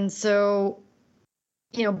 And so,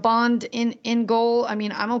 Bond in goal.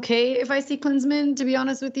 I'm okay if I see Klinsmann, to be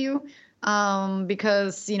honest with you,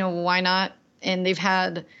 because, why not? And they've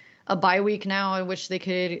had a bye week now in which they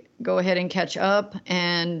could go ahead and catch up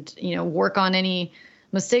and, work on any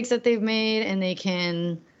mistakes that they've made, and they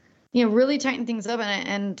can, really tighten things up.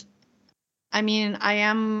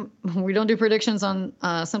 We don't do predictions on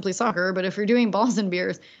Simply Soccer, but if you're doing balls and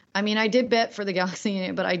beers, I did bet for the Galaxy in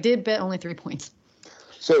it, but I did bet only 3 points.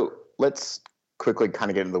 So let's quickly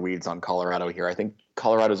kind of get into the weeds on Colorado here. I think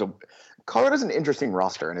Colorado's an interesting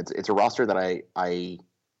roster, and it's a roster that I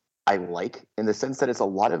like, in the sense that it's a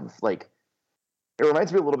lot of it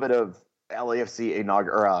reminds me a little bit of LAFC not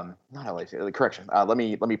LAFC. Correction. Let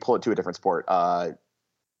me pull it to a different sport.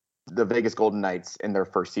 The Vegas Golden Knights in their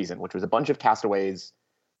first season, which was a bunch of castaways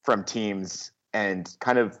from teams, and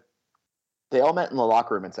kind of they all met in the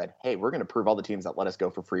locker room and said, "Hey, we're going to prove all the teams that let us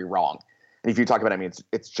go for free wrong." And if you talk about,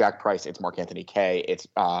 it's Jack Price, it's Mark Anthony Kaye, it's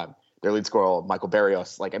their lead scorer Michael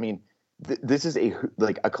Barrios. This is a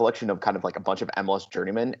collection of kind of like a bunch of MLS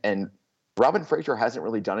journeymen, and Robin Fraser hasn't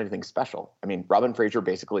really done anything special. Robin Fraser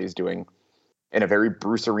basically is doing, in a very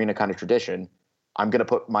Bruce Arena kind of tradition, I'm going to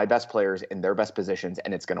put my best players in their best positions,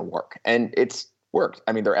 and it's going to work. And it's worked.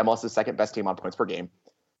 They're MLS's second best team on points per game.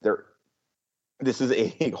 This is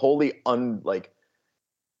a wholly an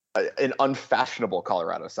unfashionable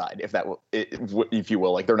Colorado side, if you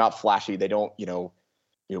will. They're not flashy. They don't,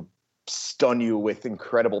 stun you with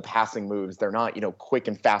incredible passing moves. They're not, quick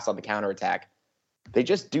and fast on the counterattack. They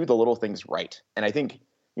just do the little things right. And I think,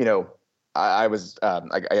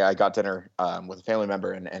 I got dinner with a family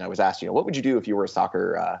member, and I was asked, what would you do if you were a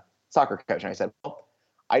soccer coach? And I said, well,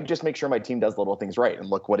 I'd just make sure my team does little things right, and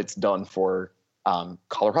look what it's done for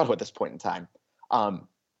Colorado at this point in time.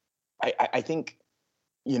 I think,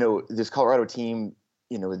 this Colorado team,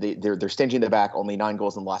 they're stingy in the back, only 9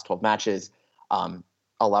 goals in the last 12 matches,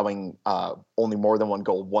 allowing only more than 1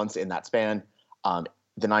 goal once in that span.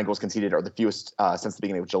 The 9 goals conceded are the fewest since the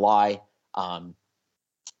beginning of July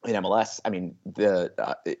in MLS.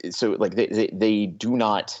 They do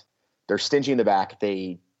not. They're stingy in the back.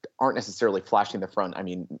 They aren't necessarily flashing the front. I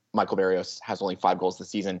mean, Michael Barrios has only 5 goals this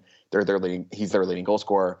season. He's their leading goal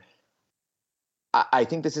scorer. I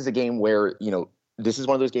think this is a game where, this is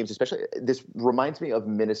one of those games, especially this reminds me of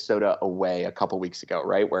Minnesota away a couple weeks ago,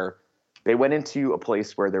 right? Where they went into a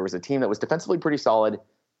place where there was a team that was defensively pretty solid,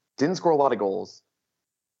 didn't score a lot of goals,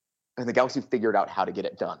 and the Galaxy figured out how to get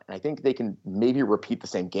it done. And I think they can maybe repeat the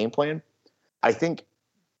same game plan. I think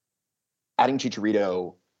adding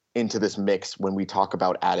Chicharito into this mix when we talk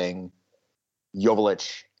about adding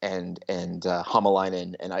Joveljic and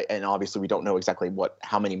Hamalainen, and obviously we don't know exactly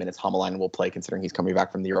how many minutes Hamalainen will play considering he's coming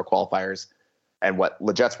back from the Euro qualifiers, and what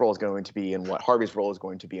Legette's role is going to be, and what Harvey's role is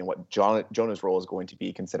going to be, and what Jonah's role is going to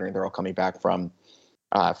be, considering they're all coming back from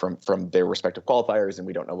their respective qualifiers, and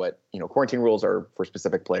we don't know what quarantine rules are for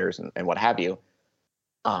specific players and what have you.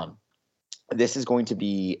 This is going to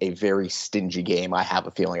be a very stingy game. I have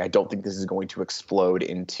a feeling. I don't think this is going to explode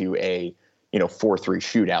into a 4-3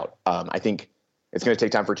 shootout. I think it's going to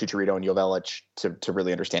take time for Chicharito and Joveljic to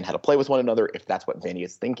really understand how to play with one another, if that's what Vanny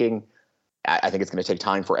is thinking. I think it's going to take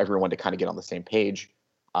time for everyone to kind of get on the same page.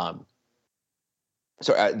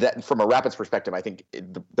 So that from a Rapids perspective, I think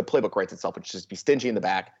the playbook writes itself, which is just be stingy in the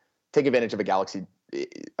back, take advantage of a Galaxy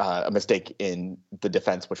a mistake in the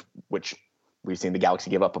defense, which we've seen the Galaxy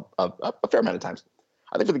give up a fair amount of times.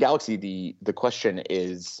 I think for the Galaxy, the question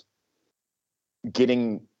is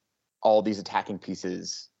getting all these attacking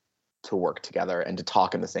pieces to work together and to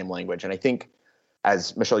talk in the same language. And I think,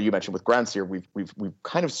 as Michelle, you mentioned with Grandsir, we've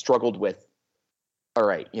kind of struggled with, all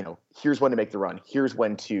right, here's when to make the run. Here's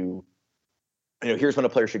when to, here's when a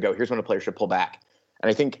player should go. Here's when a player should pull back. And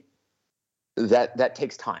I think that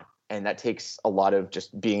takes time, and that takes a lot of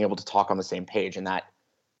just being able to talk on the same page. And that,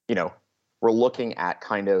 we're looking at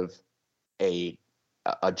kind of a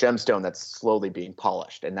gemstone that's slowly being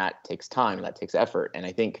polished, and that takes time and that takes effort. And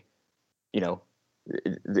I think,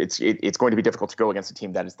 it's going to be difficult to go against a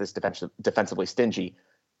team that is this defensively stingy.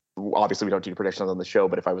 Obviously, we don't do predictions on the show,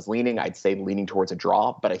 but if I was leaning, I'd say leaning towards a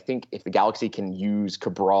draw. But I think if the Galaxy can use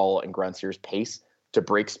Cabral and Grandsir's pace to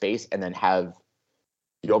break space, and then have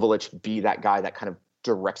Joveljic be that guy that kind of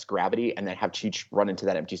directs gravity, and then have Cheech run into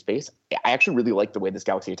that empty space, I actually really like the way this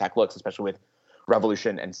Galaxy attack looks, especially with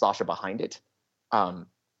Revolution and Sasha behind it. My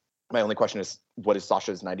only question is, what is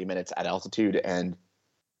Sasha's 90 minutes at altitude? And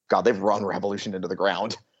God, they've run Revolution into the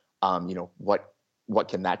ground. What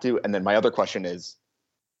can that do? And then my other question is,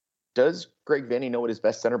 does Greg Vanney know what his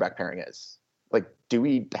best center back pairing is? Like, do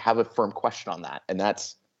we have a firm question on that? And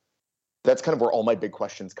that's kind of where all my big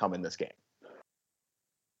questions come in this game.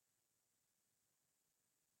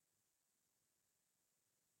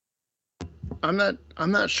 I'm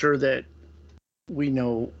not sure that we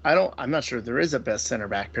know. I'm not sure there is a best center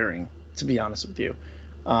back pairing, to be honest with you.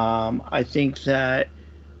 I think that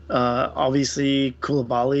obviously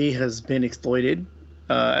Koulibaly has been exploited,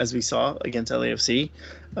 as we saw against LAFC.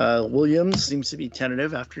 Williams seems to be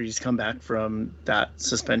tentative after he's come back from that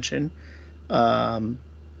suspension.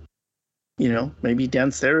 Maybe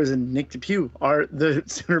Dan Stairs and Nick DePuy are the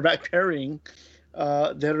center back pairing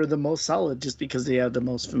that are the most solid, just because they have the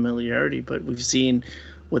most familiarity. But we've seen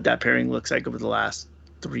what that pairing looks like over the last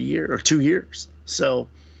 3 years or 2 years. So,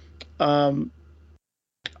 I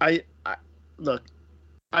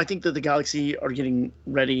think that the Galaxy are getting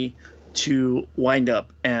ready to wind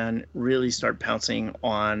up and really start pouncing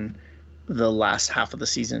on the last half of the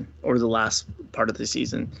season, or the last part of the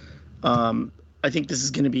season. I think this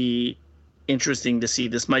is going to be interesting to see.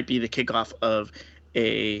 This might be the kickoff of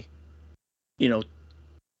a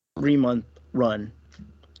 3-month run,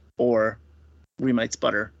 or we might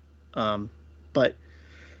sputter. But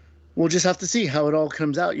we'll just have to see how it all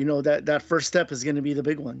comes out. That first step is going to be the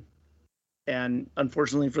big one. And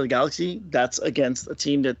unfortunately for the Galaxy, that's against a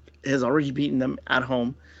team that has already beaten them at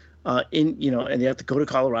home, and they have to go to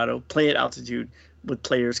Colorado, play at altitude with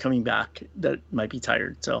players coming back that might be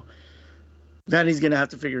tired. So Vanny's going to have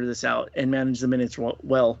to figure this out and manage the minutes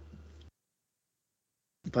well.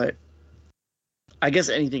 But I guess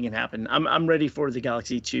anything can happen. I'm ready for the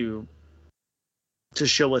Galaxy to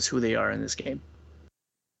show us who they are in this game.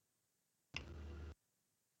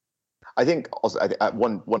 I think also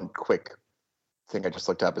one quick thing I just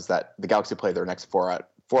looked up is that the Galaxy play their next 4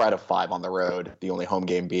 out of 5 on the road. The only home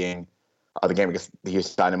game being the game against the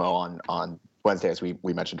Houston Dynamo on Wednesday, as we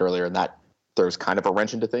mentioned earlier, and that throws kind of a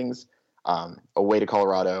wrench into things. Away to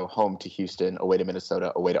Colorado, home to Houston, away to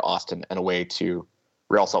Minnesota, away to Austin, and away to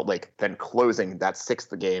Real Salt Lake. Then closing that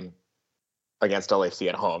 6th game against LAFC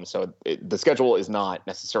at home. So the schedule is not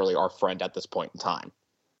necessarily our friend at this point in time.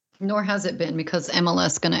 Nor has it been, because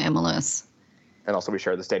MLS going to MLS. And also we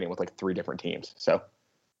share the stadium with like 3 different teams. So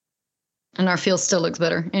And our field still looks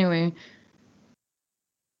better. Anyway.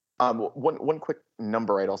 One quick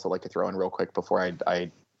number I'd also like to throw in real quick before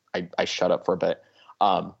I shut up for a bit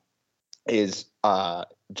is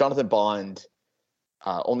Jonathan Bond.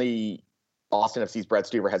 Only Austin FC's Brad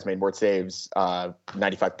Stuber has made more saves,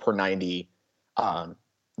 95 per 90,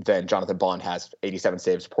 than Jonathan Bond has, 87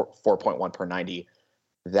 saves, 4.1 per 90.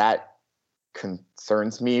 That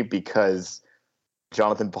concerns me because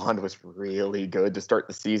Jonathan Bond was really good to start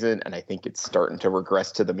the season, and I think it's starting to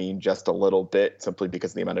regress to the mean just a little bit simply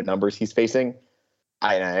because of the amount of numbers he's facing.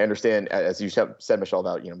 I understand, as you said, Michelle,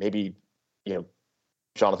 about maybe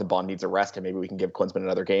Jonathan Bond needs a rest and maybe we can give Klinsmann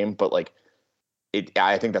another game, but like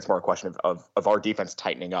I think that's more a question of our defense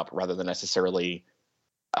tightening up rather than necessarily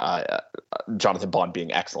Jonathan Bond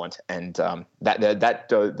being excellent, and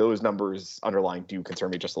those numbers underlying do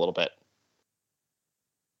concern me just a little bit.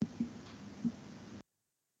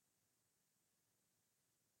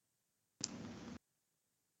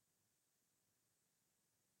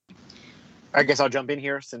 I guess I'll jump in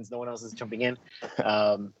here since no one else is jumping in.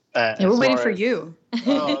 We're waiting for you.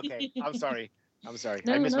 Oh, okay. I'm sorry. No,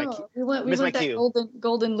 I missed my cue. We went that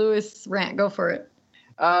Golden Lewis rant. Go for it.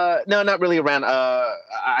 No, not really a rant.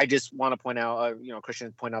 I just want to point out,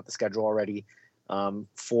 Christian pointed out the schedule already.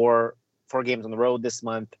 4 games on the road this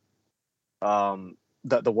month. The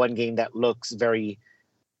one game that looks very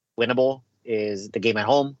winnable is the game at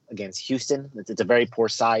home against Houston. It's a very poor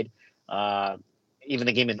side. Even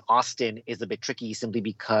the game in Austin is a bit tricky simply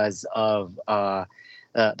because of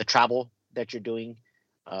the travel that you're doing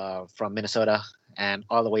from Minnesota and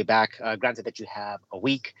all the way back. Granted that you have a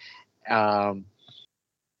week,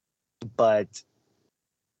 but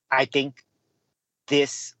I think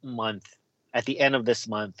this month, at the end of this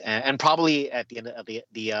month, and probably at the end of the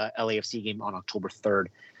LAFC game on October 3rd,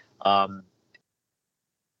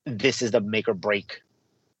 this is the make or break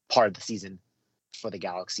part of the season for the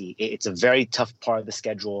Galaxy. It's a very tough part of the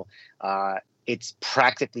schedule. It's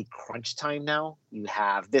practically crunch time now. You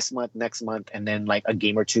have this month, next month, and then like a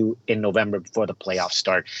game or two in November before the playoffs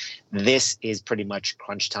start. This is pretty much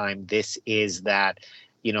crunch time. This is that,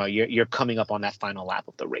 you're coming up on that final lap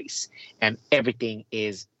of the race, and everything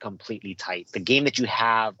is completely tight. The game that you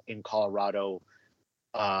have in Colorado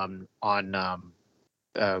on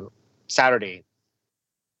Saturday,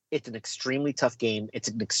 it's an extremely tough game. It's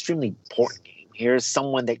an extremely important game. Here's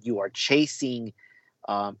someone that you are chasing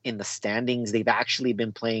in the standings. They've actually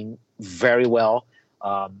been playing very well.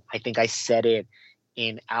 I think I said it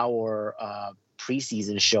in our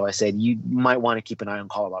preseason show. I said you might want to keep an eye on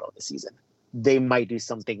Colorado this season. They might do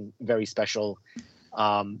something very special.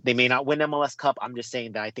 They may not win MLS Cup. I'm just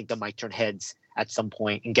saying that I think they might turn heads at some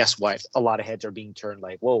point. And guess what? A lot of heads are being turned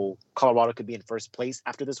like, whoa, Colorado could be in first place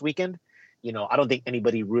after this weekend. I don't think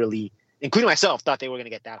anybody really, including myself, thought they were going to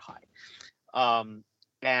get that high.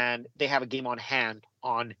 And they have a game on hand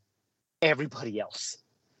on everybody else.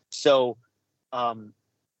 So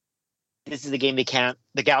this is the game the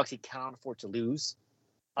Galaxy can't afford to lose.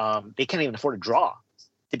 They can't even afford to draw,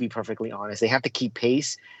 to be perfectly honest. They have to keep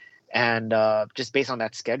pace. And just based on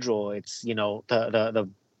that schedule, it's, the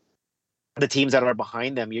teams that are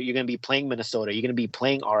behind them, you're going to be playing Minnesota. You're going to be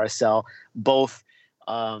playing RSL, both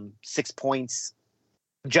 6 points,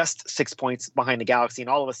 just 6 points behind the Galaxy. And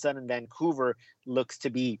all of a sudden, Vancouver looks to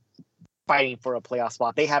be fighting for a playoff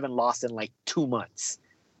spot. They haven't lost in like 2 months.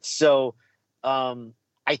 So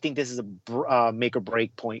I think this is a make or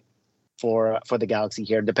break point for the Galaxy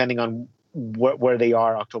here. Depending on where they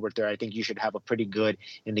are October 3rd, I think you should have a pretty good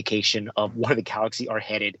indication of where the Galaxy are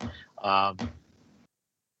headed. As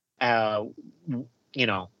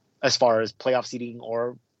far as playoff seeding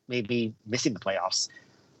or maybe missing the playoffs,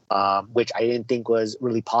 which I didn't think was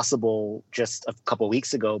really possible just a couple of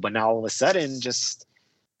weeks ago, but now all of a sudden just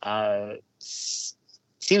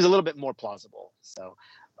seems a little bit more plausible. So,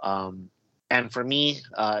 and for me,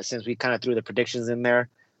 since we kind of threw the predictions in there,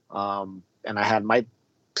 and I had my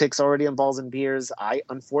picks already on balls and beers, I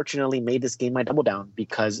unfortunately made this game my double down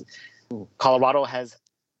because Colorado has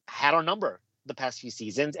had our number the past few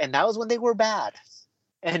seasons, and that was when they were bad,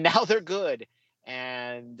 and now they're good.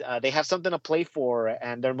 And they have something to play for,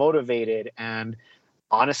 and they're motivated. And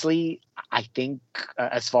honestly, I think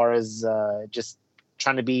as far as just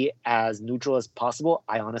trying to be as neutral as possible,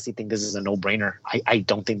 I honestly think this is a no-brainer. I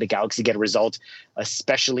don't think the Galaxy get a result,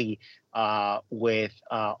 especially with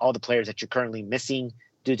all the players that you're currently missing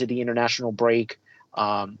due to the international break.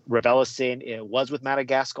 Raveloson was with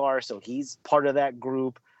Madagascar, so he's part of that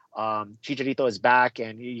group. Chicharito is back,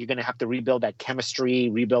 and you're going to have to rebuild that chemistry,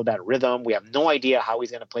 rebuild that rhythm. We have no idea how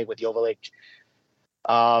he's going to play with Joveljic.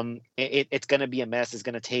 it's going to be a mess. It's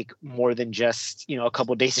going to take more than just, a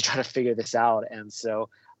couple of days to try to figure this out. And so,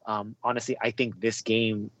 honestly, I think this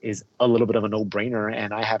game is a little bit of a no-brainer,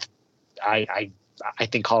 and I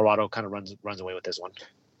think Colorado kind of runs away with this one.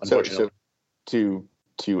 Unfortunately. So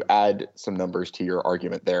to add some numbers to your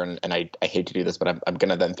argument there, and I hate to do this, but I'm going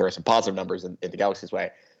to then throw some positive numbers in the Galaxy's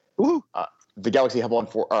way. The Galaxy have won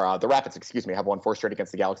the Rapids, have won 4 straight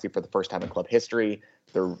against the Galaxy for the first time in club history.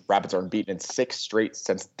 The Rapids are unbeaten in 6 straight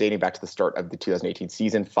since dating back to the start of the 2018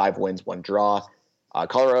 season, 5 wins, 1 draw.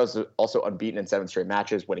 Colorado is also unbeaten in 7 straight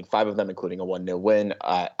matches, winning 5 of them, including a 1-0 win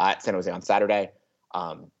at San Jose on Saturday,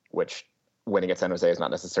 which winning at San Jose is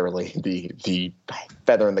not necessarily the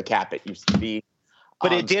feather in the cap it used to be.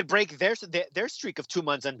 But it did break their streak of 2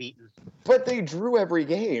 months unbeaten. But they drew every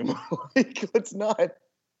game. Let's not.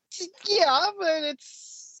 Yeah, but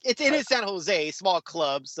it is San Jose, small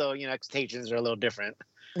club, so expectations are a little different.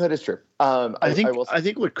 That is true. I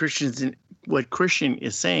think what Christian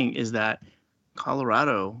is saying is that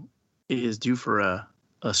Colorado is due for a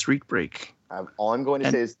streak break. All I'm going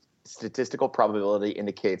to say is statistical probability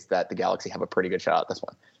indicates that the Galaxy have a pretty good shot at this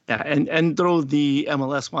one. Yeah, and throw the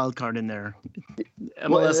MLS wildcard in there.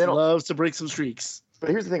 MLS loves to break some streaks. But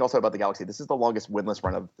here's the thing also about the Galaxy. This is the longest winless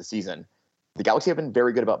run of the season. The Galaxy have been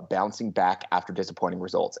very good about bouncing back after disappointing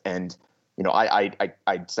results. And, I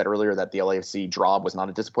said earlier that the LAFC draw was not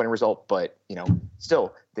a disappointing result, but,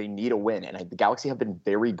 still they need a win. And the Galaxy have been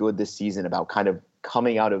very good this season about kind of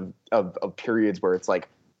coming out of periods where it's like,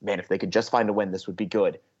 man, if they could just find a win, this would be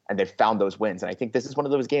good. And they've found those wins. And I think this is one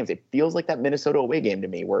of those games. It feels like that Minnesota away game to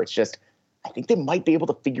me where it's just, I think they might be able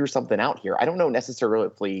to figure something out here. I don't know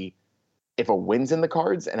necessarily if a win's in the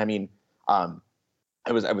cards. And I mean, I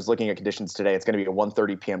was looking at conditions today. It's going to be a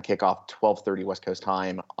 1:30 p.m. kickoff, 12:30 West Coast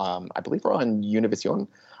time. I believe we're on Univision.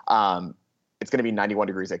 It's going to be 91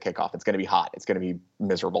 degrees at kickoff. It's going to be hot. It's going to be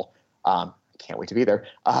miserable. Can't wait to be there.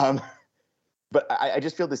 But I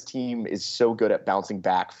just feel this team is so good at bouncing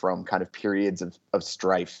back from kind of periods of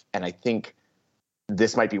strife, and I think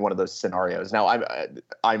this might be one of those scenarios. Now,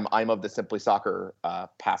 I'm of the Simply Soccer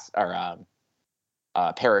parish,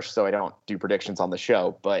 so I don't do predictions on the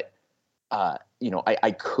show. But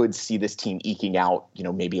I could see this team eking out,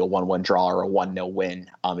 maybe a 1-1 draw or a 1-0 win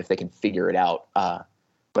if they can figure it out.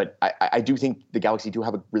 But I do think the Galaxy do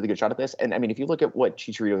have a really good shot at this. And I mean, if you look at what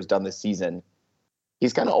Chicharito has done this season,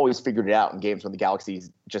 he's kind of always figured it out in games when the Galaxy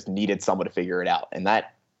just needed someone to figure it out. And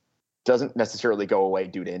that doesn't necessarily go away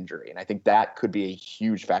due to injury. And I think that could be a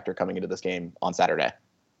huge factor coming into this game on Saturday.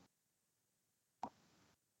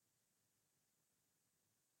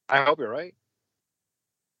 I hope you're right.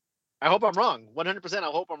 I hope I'm wrong. 100%. I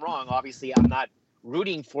hope I'm wrong. Obviously, I'm not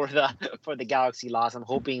rooting for the Galaxy loss. I'm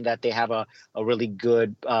hoping that they have a really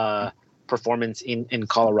good performance in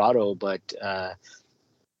Colorado. But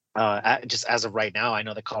just as of right now, I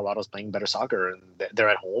know that Colorado's playing better soccer. And they're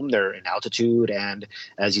at home. They're in altitude. And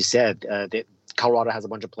as you said, Colorado has a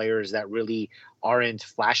bunch of players that really aren't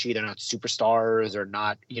flashy. They're not superstars. They're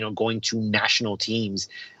not, going to national teams.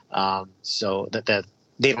 So that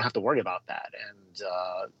they don't have to worry about that. And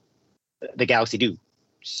the Galaxy do.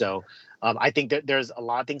 So I think that there's a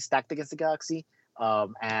lot of things stacked against the Galaxy.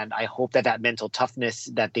 And I hope that mental toughness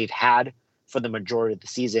that they've had for the majority of the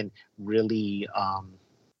season really,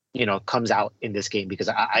 comes out in this game, because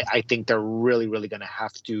I think they're really, really going to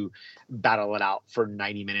have to battle it out for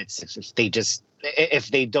 90 minutes if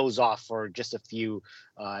they doze off for just a few.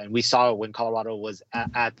 And we saw when Colorado was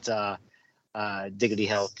at Dignity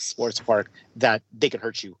Health Sports Park that they could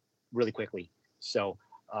hurt you really quickly. So,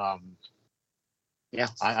 I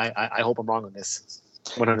hope I'm wrong on this.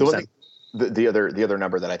 100%. The other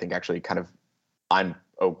number that I think actually kind of I'm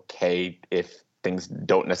okay if things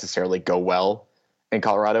don't necessarily go well in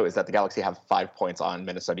Colorado is that the Galaxy have 5 points on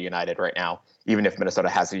Minnesota United right now. Even if Minnesota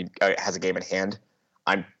has a game in hand,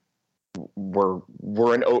 we're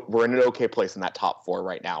in an okay place in that top 4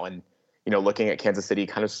 right now. And looking at Kansas City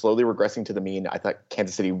kind of slowly regressing to the mean, I thought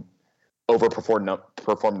Kansas City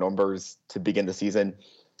overperformed numbers to begin the season.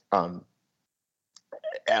 The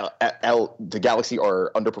Galaxy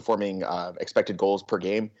are underperforming expected goals per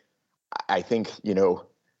game. I think,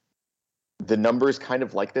 the numbers kind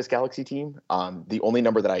of like this Galaxy team. The only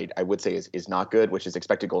number that I would say is not good, which is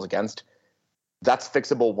expected goals against. That's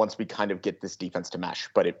fixable once we kind of get this defense to mesh.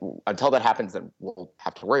 But until that happens, then we'll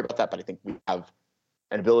have to worry about that. But I think we have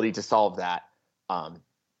an ability to solve that.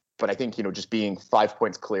 But I think, just being 5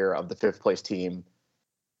 points clear of the 5th place team,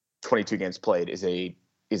 22 games played is a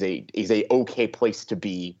okay place to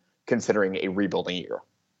be considering a rebuilding year.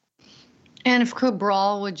 And if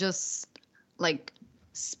Cabral would just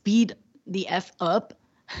speed the F up.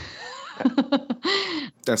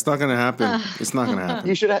 That's not gonna happen. It's not gonna happen.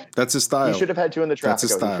 You should have. That's his style. You should have had two in the That's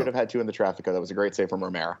his Trafico. You style. should have had two in the Trafico. That was a great save from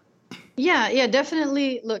Romero. Yeah,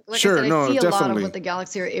 definitely. Look, like Sure, I said, no, I see a lot of definitely. what the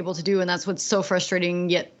Galaxy are able to do, and that's what's so frustrating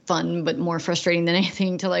yet fun, but more frustrating than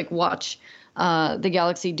anything to like watch the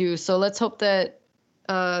Galaxy do. So let's hope that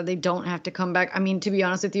they don't have to come back. I mean, to be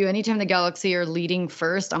honest with you, anytime the Galaxy are leading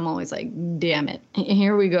first, I'm always like, damn it,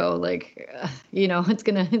 here we go. Like, we're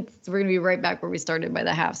gonna be right back where we started by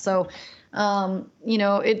the half. So,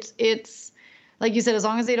 it's like you said, as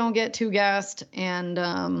long as they don't get too gassed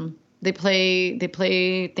and they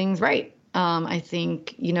play things right. I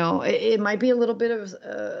think, it might be a little bit of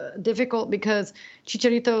difficult because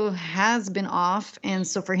Chicharito has been off. And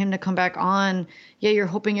so for him to come back on, you're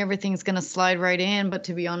hoping everything's going to slide right in. But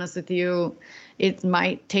to be honest with you, it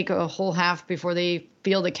might take a whole half before they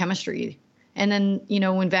feel the chemistry. And then,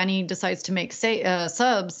 when Vanny decides to make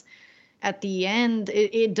subs at the end,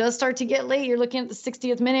 it does start to get late. You're looking at the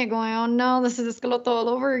 60th minute going, oh no, this is Escaloto all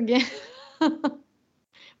over again.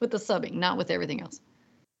 With the subbing, not with everything else.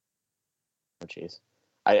 Oh, jeez.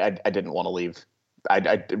 I didn't want to leave.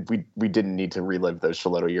 We didn't need to relive those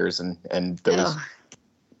Schelotto years and those.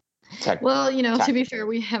 Well, to be fair,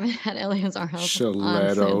 we haven't had Eleazar House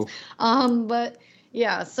Schelotto. But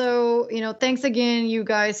yeah, so thanks again, you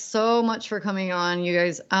guys, so much for coming on. You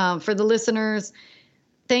guys, for the listeners,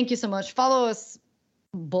 thank you so much. Follow us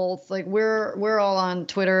both. Like we're all on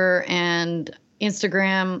Twitter and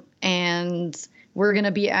Instagram, and we're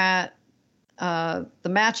gonna be at the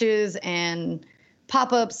matches and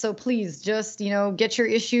pop-ups. So please just, get your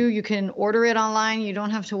issue. You can order it online. You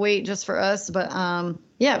don't have to wait just for us. But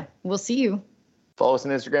we'll see you. Follow us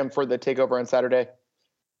on Instagram for the takeover on Saturday.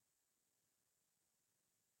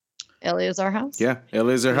 Eleazar House. Yeah,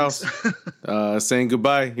 Eleazar House. Saying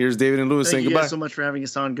goodbye. Here's David and Louis saying Thank you goodbye. guys so much for having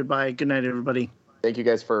us on. Goodbye. Good night, everybody. Thank you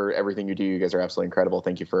guys for everything you do. You guys are absolutely incredible.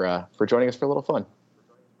 Thank you for joining us for a little fun.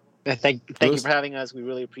 Thank you for having us. We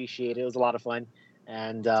really appreciate it. It was a lot of fun.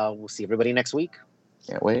 And we'll see everybody next week.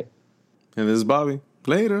 Can't wait. And this is Bobby.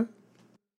 Later.